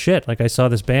 oh shit, like I saw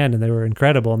this band and they were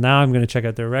incredible. Now I'm going to check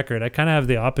out their record. I kind of have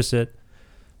the opposite.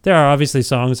 There are obviously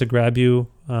songs that grab you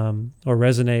or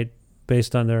resonate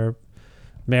based on their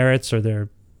merits or their,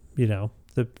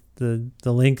 the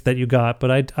link that you got.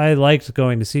 But I liked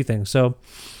going to see things. So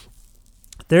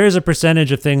there is a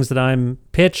percentage of things that I'm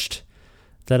pitched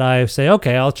that I say,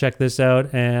 okay, I'll check this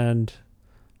out, and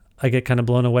I get kind of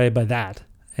blown away by that.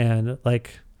 And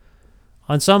like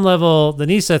on some level, the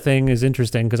Nisa thing is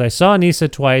interesting because I saw Nisa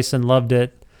twice and loved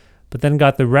it, but then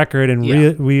got the record, and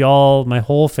my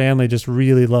whole family just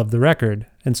really loved the record.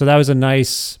 And so that was a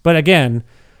nice, but again,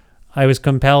 I was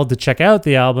compelled to check out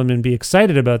the album and be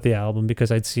excited about the album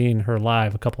because I'd seen her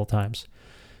live a couple of times.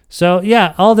 So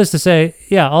yeah, all this to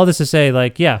say,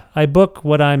 like, yeah, I book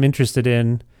what I'm interested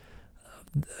in.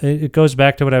 It goes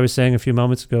back to what I was saying a few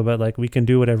moments ago about like, we can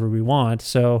do whatever we want.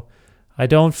 So I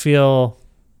don't feel,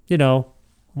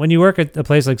 when you work at a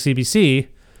place like CBC,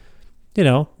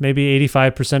 maybe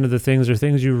 85% of the things are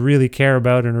things you really care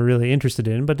about and are really interested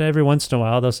in. But every once in a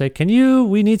while they'll say,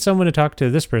 we need someone to talk to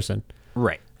this person.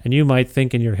 Right. And you might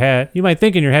think in your head,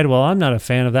 well, I'm not a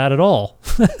fan of that at all.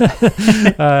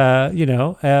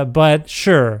 But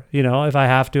sure, if I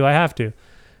have to, I have to.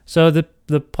 So the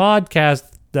podcast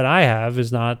that I have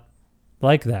is not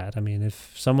like that. I mean,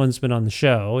 if someone's been on the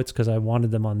show, it's because I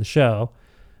wanted them on the show.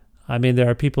 I mean, there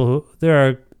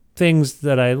are things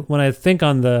that when I think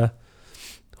on the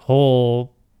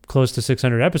whole close to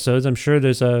 600 episodes, I'm sure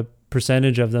there's a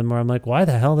percentage of them where I'm like, why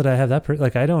the hell did I have that?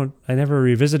 I never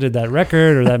revisited that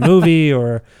record or that movie,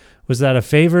 or was that a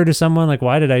favor to someone? Like,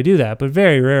 why did I do that? But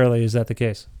very rarely is that the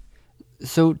case.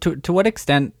 So to what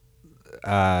extent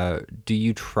do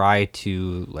you try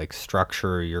to like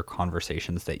structure your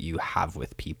conversations that you have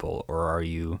with people, or are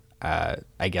you,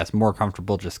 I guess, more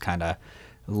comfortable just kind of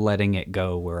letting it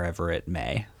go wherever it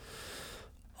may?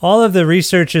 All of the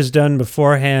research is done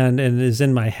beforehand and is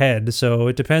in my head, so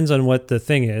it depends on what the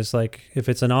thing is. Like, if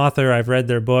it's an author, I've read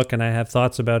their book and I have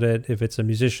thoughts about it. If it's a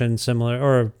musician, similar,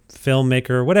 or a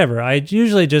filmmaker, whatever, I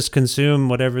usually just consume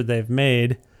whatever they've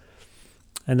made,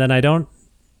 and then I don't.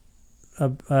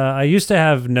 I used to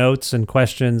have notes and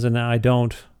questions, and I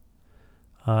don't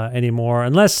anymore,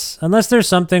 unless there's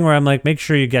something where I'm like, make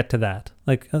sure you get to that.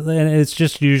 Like, and it's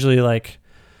just usually like,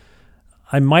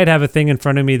 I might have a thing in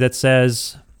front of me that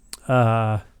says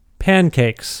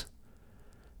pancakes,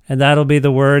 and that'll be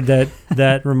the word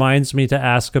that reminds me to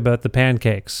ask about the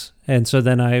pancakes. And so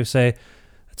then I say,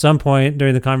 at some point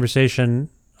during the conversation,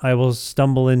 I will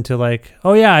stumble into like,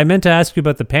 oh yeah, I meant to ask you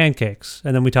about the pancakes,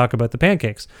 and then we talk about the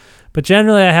pancakes. But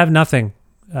generally I have nothing.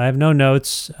 I have no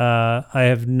notes. I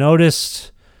have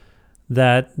noticed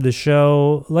that the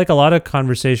show, like a lot of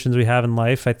conversations we have in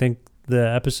life, I think the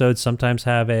episodes sometimes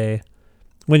have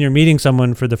when you're meeting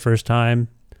someone for the first time,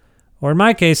 or in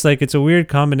my case, like, it's a weird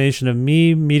combination of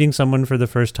me meeting someone for the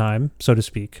first time, so to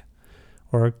speak,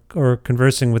 or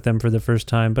conversing with them for the first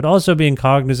time, but also being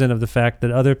cognizant of the fact that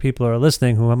other people are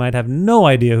listening who might have no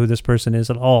idea who this person is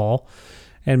at all,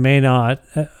 and may not,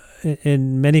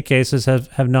 in many cases,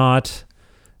 have not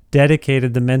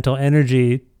dedicated the mental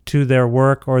energy to their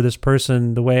work or this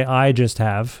person the way I just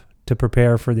have to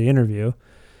prepare for the interview.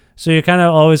 So you're kind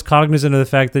of always cognizant of the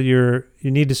fact that you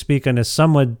need to speak in a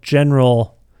somewhat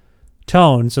general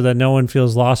tone so that no one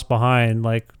feels lost behind.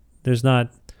 Like, there's not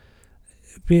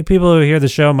people who hear the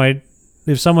show might,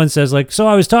 if someone says like, so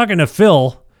I was talking to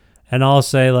Phil, and I'll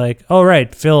say like, oh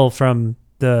right, Phil from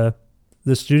the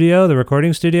studio, the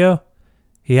recording studio,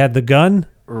 he had the gun,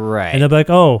 right? And they'll be like,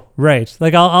 oh right,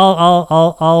 like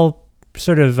I'll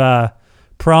sort of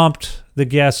prompt the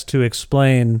guest to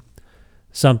explain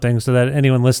something so that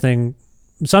anyone listening,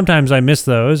 sometimes I miss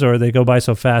those or they go by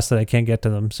so fast that I can't get to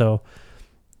them. So,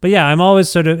 but yeah, I'm always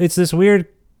sort of, it's this weird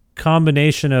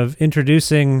combination of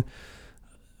introducing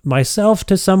myself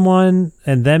to someone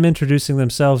and them introducing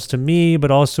themselves to me,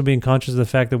 but also being conscious of the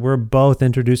fact that we're both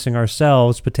introducing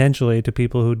ourselves potentially to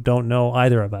people who don't know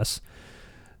either of us.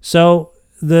 So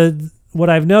what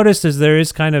I've noticed is there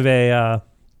is kind of a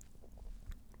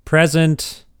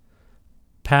present,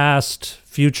 past,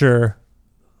 future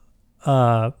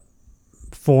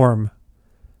form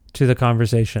to the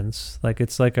conversations. Like,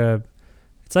 it's like a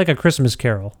Christmas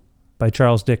Carol by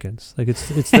Charles Dickens. Like, it's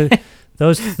the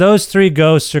those three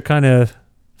ghosts are kind of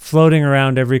floating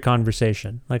around every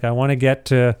conversation. Like, I want to get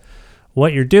to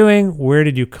what you're doing, where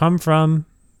did you come from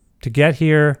to get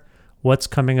here, what's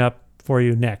coming up for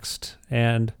you next.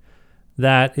 And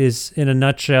that is, in a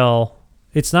nutshell,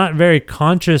 it's not very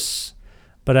conscious,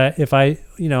 but I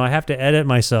have to edit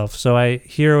myself. So I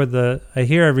hear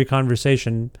every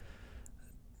conversation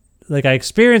like I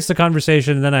experience the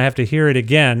conversation and then I have to hear it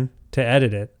again to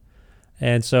edit it.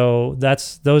 And so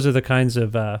those are the kinds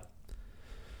of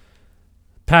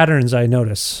patterns I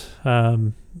notice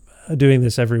doing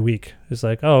this every week. It's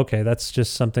like, oh, okay, that's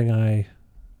just something I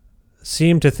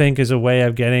seem to think is a way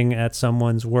of getting at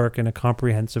someone's work in a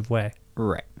comprehensive way.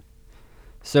 Right.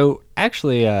 So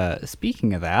actually,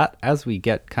 speaking of that, as we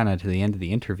get kind of to the end of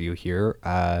the interview here,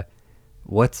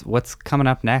 what's coming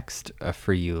up next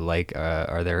for you? Like,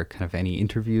 are there kind of any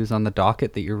interviews on the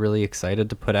docket that you're really excited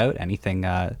to put out? Anything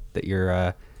that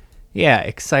you're,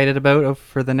 excited about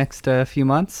for the next few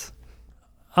months?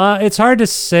 It's hard to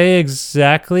say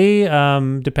exactly.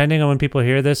 Depending on when people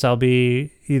hear this, I'll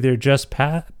be either just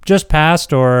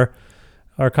past or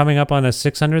coming up on a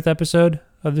 600th episode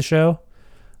of the show.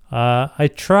 I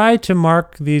try to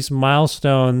mark these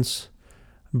milestones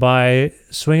by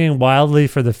swinging wildly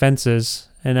for the fences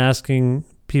and asking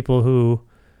people who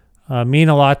mean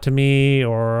a lot to me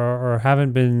or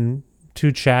haven't been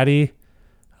too chatty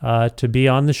to be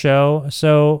on the show.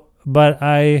 So, but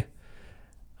I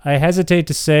hesitate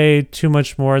to say too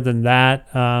much more than that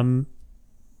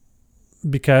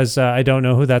because I don't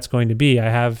know who that's going to be. I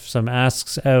have some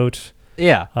asks out.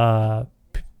 Yeah.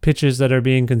 Pitches that are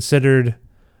being considered.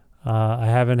 I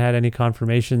haven't had any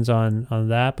confirmations on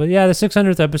that. But yeah, the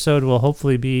 600th episode will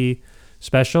hopefully be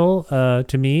special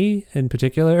to me in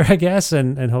particular, I guess,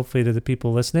 and hopefully to the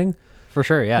people listening. For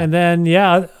sure, yeah. And then,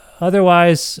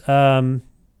 otherwise...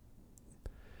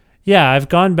 I've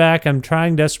gone back. I'm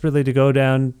trying desperately to go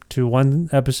down to one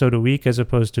episode a week as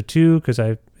opposed to two because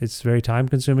it's very time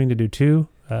consuming to do two.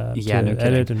 To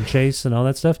edit and chase and all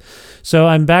that stuff. So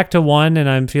I'm back to one and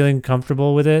I'm feeling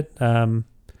comfortable with it. It'll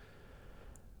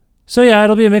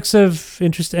be a mix of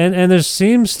interest and there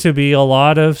seems to be a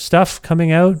lot of stuff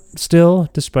coming out still,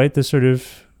 despite the sort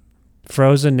of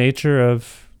frozen nature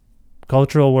of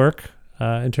cultural work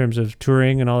in terms of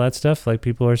touring and all that stuff. Like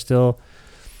people are still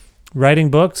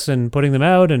writing books and putting them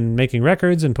out and making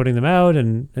records and putting them out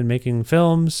and making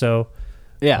films. So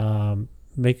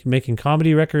making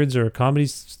comedy records or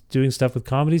comedies, doing stuff with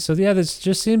comedy. So this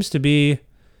just seems to be,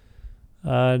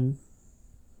 there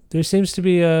seems to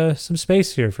be some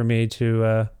space here for me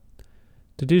to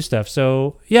do stuff.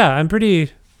 So I'm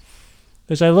pretty,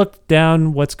 as I look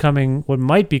down what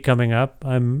might be coming up,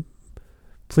 I'm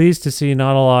pleased to see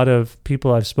not a lot of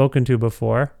people I've spoken to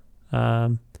before.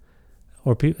 And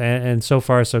so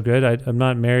far so good. I'm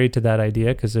not married to that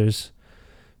idea because there's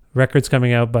records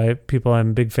coming out by people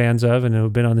I'm big fans of and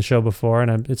who've been on the show before,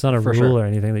 and it's not a rule or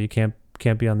anything that you can't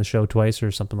be on the show twice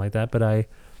or something like that. But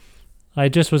I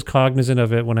just was cognizant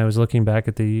of it when I was looking back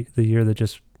at the year that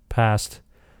just passed,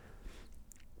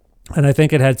 and I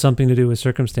think it had something to do with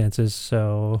circumstances.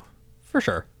 So for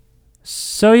sure.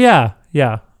 So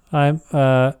I'm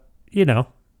there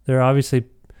are obviously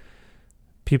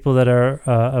people that are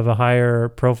of a higher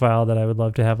profile that I would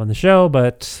love to have on the show,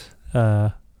 but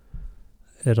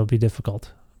it'll be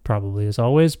difficult, probably as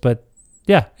always. But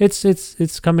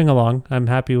it's coming along. I'm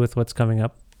happy with what's coming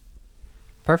up.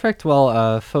 Perfect.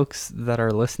 Well, folks that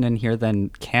are listening here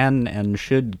then can and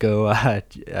should go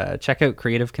check out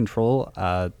Creative Control.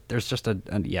 There's just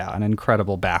an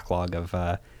incredible backlog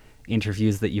of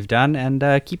interviews that you've done, and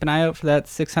keep an eye out for that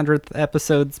 600th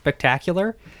episode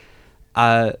spectacular.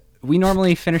 We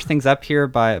normally finish things up here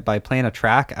by playing a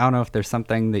track. I don't know if there's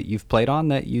something that you've played on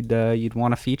that you'd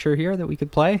want to feature here that we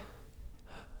could play.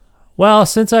 Well,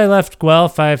 since I left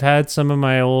Guelph, I've had some of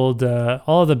my old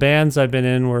all of the bands I've been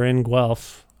in were in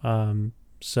Guelph.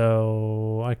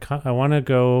 So I want to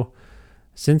go.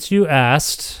 Since you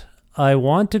asked, I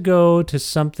want to go to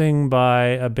something by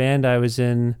a band I was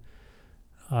in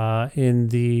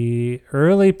the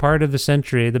early part of the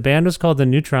century. The band was called the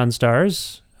Neutron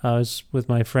Stars. I was with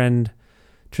my friend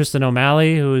Tristan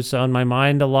O'Malley, who's on my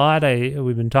mind a lot.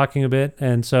 We've been talking a bit,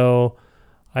 and so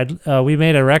we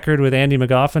made a record with Andy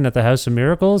McGoffin at the House of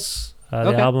Miracles.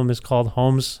 The album is called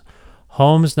Home's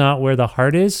Not Where the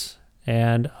Heart Is,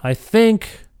 and I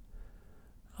think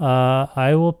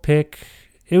I will pick.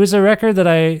 It was a record that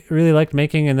I really liked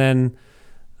making, and then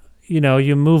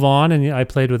you move on, and I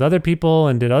played with other people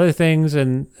and did other things,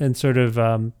 and sort of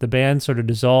the band sort of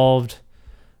dissolved,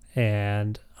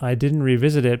 and I didn't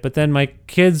revisit it. But then my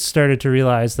kids started to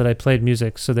realize that I played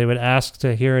music, so they would ask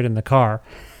to hear it in the car.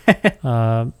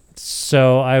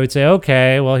 So I would say,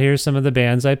 okay, well, here's some of the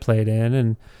bands I played in,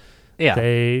 and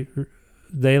they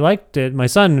liked it. My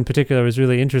son in particular was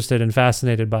really interested and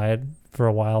fascinated by it for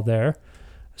a while there.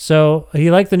 So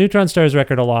he liked the Neutron Stars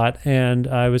record a lot, and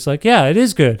I was like, yeah, it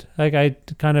is good. Like, I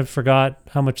kind of forgot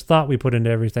how much thought we put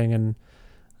into everything, and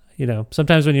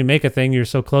sometimes when you make a thing, you're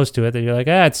so close to it that you're like,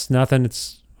 it's nothing,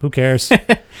 it's Who cares?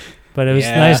 But it was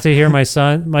nice to hear my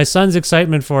son's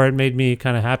excitement for it made me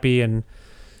kind of happy. And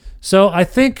so I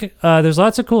think there's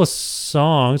lots of cool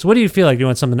songs. What do you feel like? Do you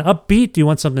want something upbeat? Do you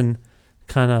want something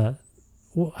kind of,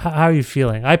 how are you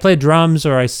feeling? I played drums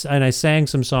and I sang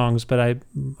some songs, but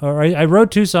I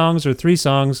wrote 2 songs or 3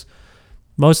 songs,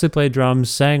 mostly played drums,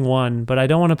 sang one, but I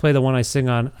don't want to play the one I sing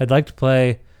on. I'd like to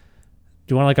play,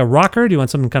 do you want like a rocker? Do you want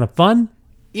something kind of fun?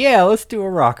 Yeah, let's do a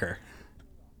rocker.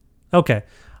 Okay.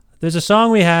 There's a song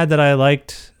we had that I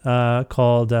liked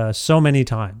called So Many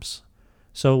Times.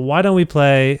 So why don't we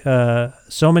play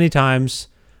So Many Times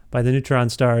by the Neutron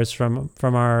Stars from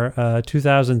our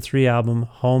 2003 album,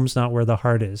 Home's Not Where the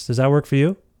Heart Is. Does that work for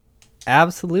you?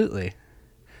 Absolutely.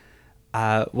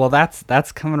 Well,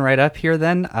 that's coming right up here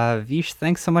then. Vish,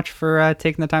 thanks so much for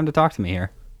taking the time to talk to me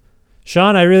here.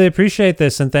 Sean, I really appreciate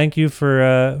this, and thank you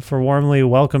for warmly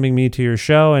welcoming me to your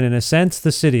show and, in a sense,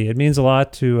 the city. It means a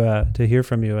lot to hear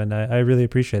from you, and I really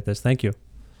appreciate this. Thank you.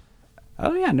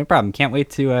 Oh, yeah, no problem. Can't wait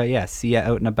to see you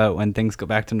out and about when things go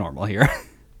back to normal here.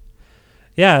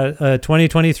 Yeah,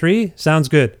 2023 sounds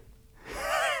good.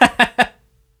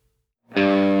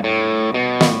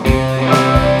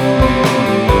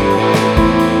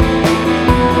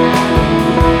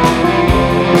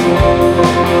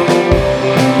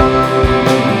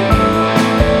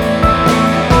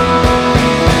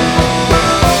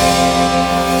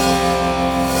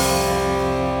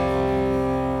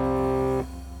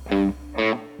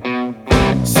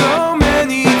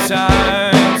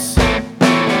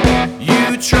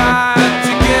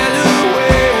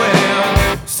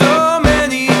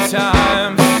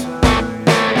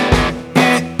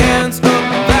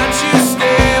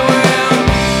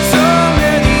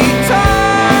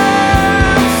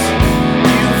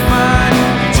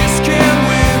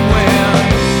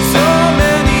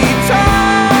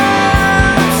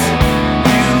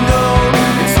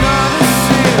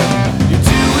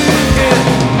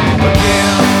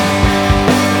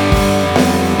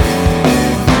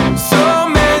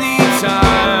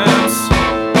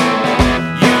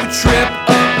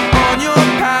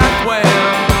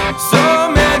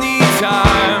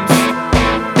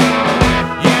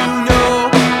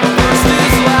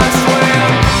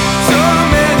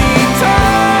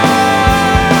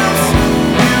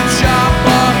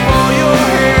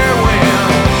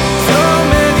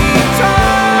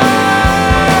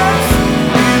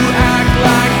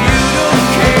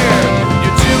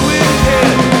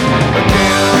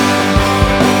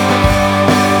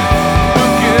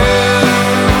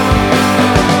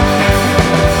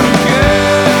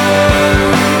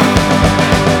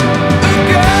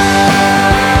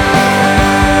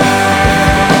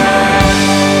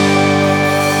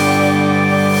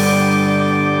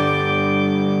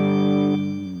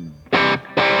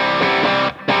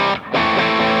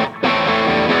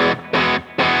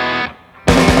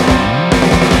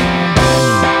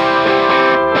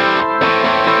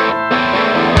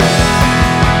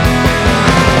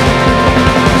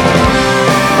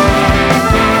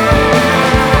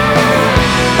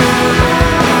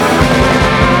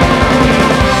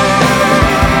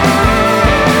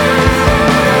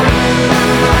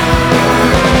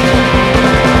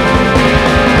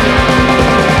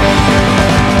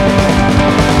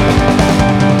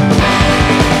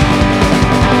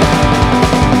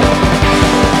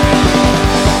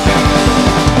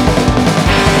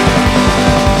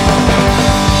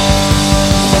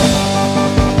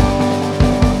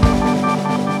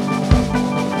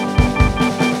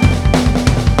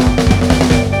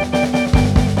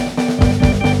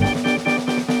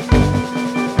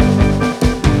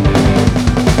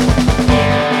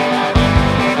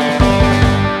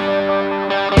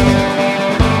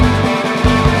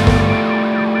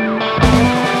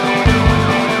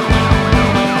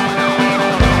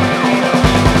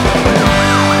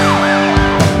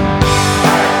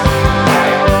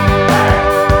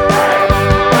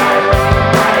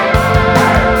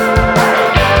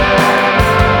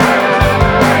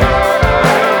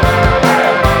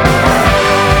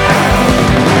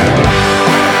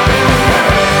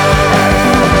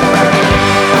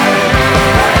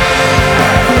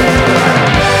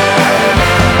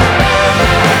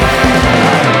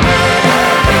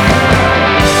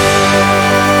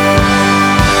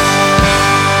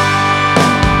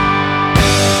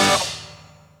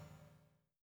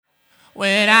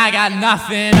 got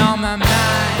nothing on my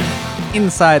mind.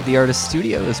 Inside the Artist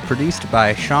Studio is produced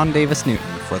by Sean Davis Newton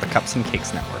for the Cups and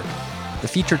Cakes Network. The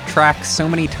featured track So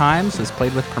Many Times was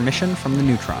played with permission from the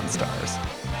Neutron Stars.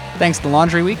 Thanks to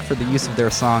Laundry Week for the use of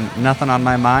their song Nothing on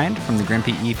My Mind from the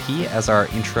Grimpy EP as our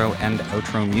intro and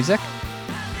outro music.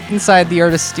 Inside the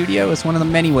Artist Studio is one of the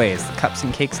many ways the Cups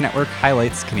and Cakes Network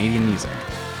highlights Canadian music.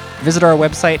 Visit our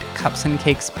website,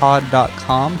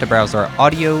 cupsandcakespod.com, to browse our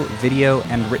audio, video,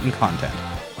 and written content.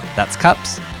 That's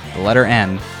cups, the letter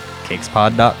N,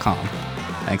 cakespod.com.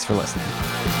 Thanks for listening.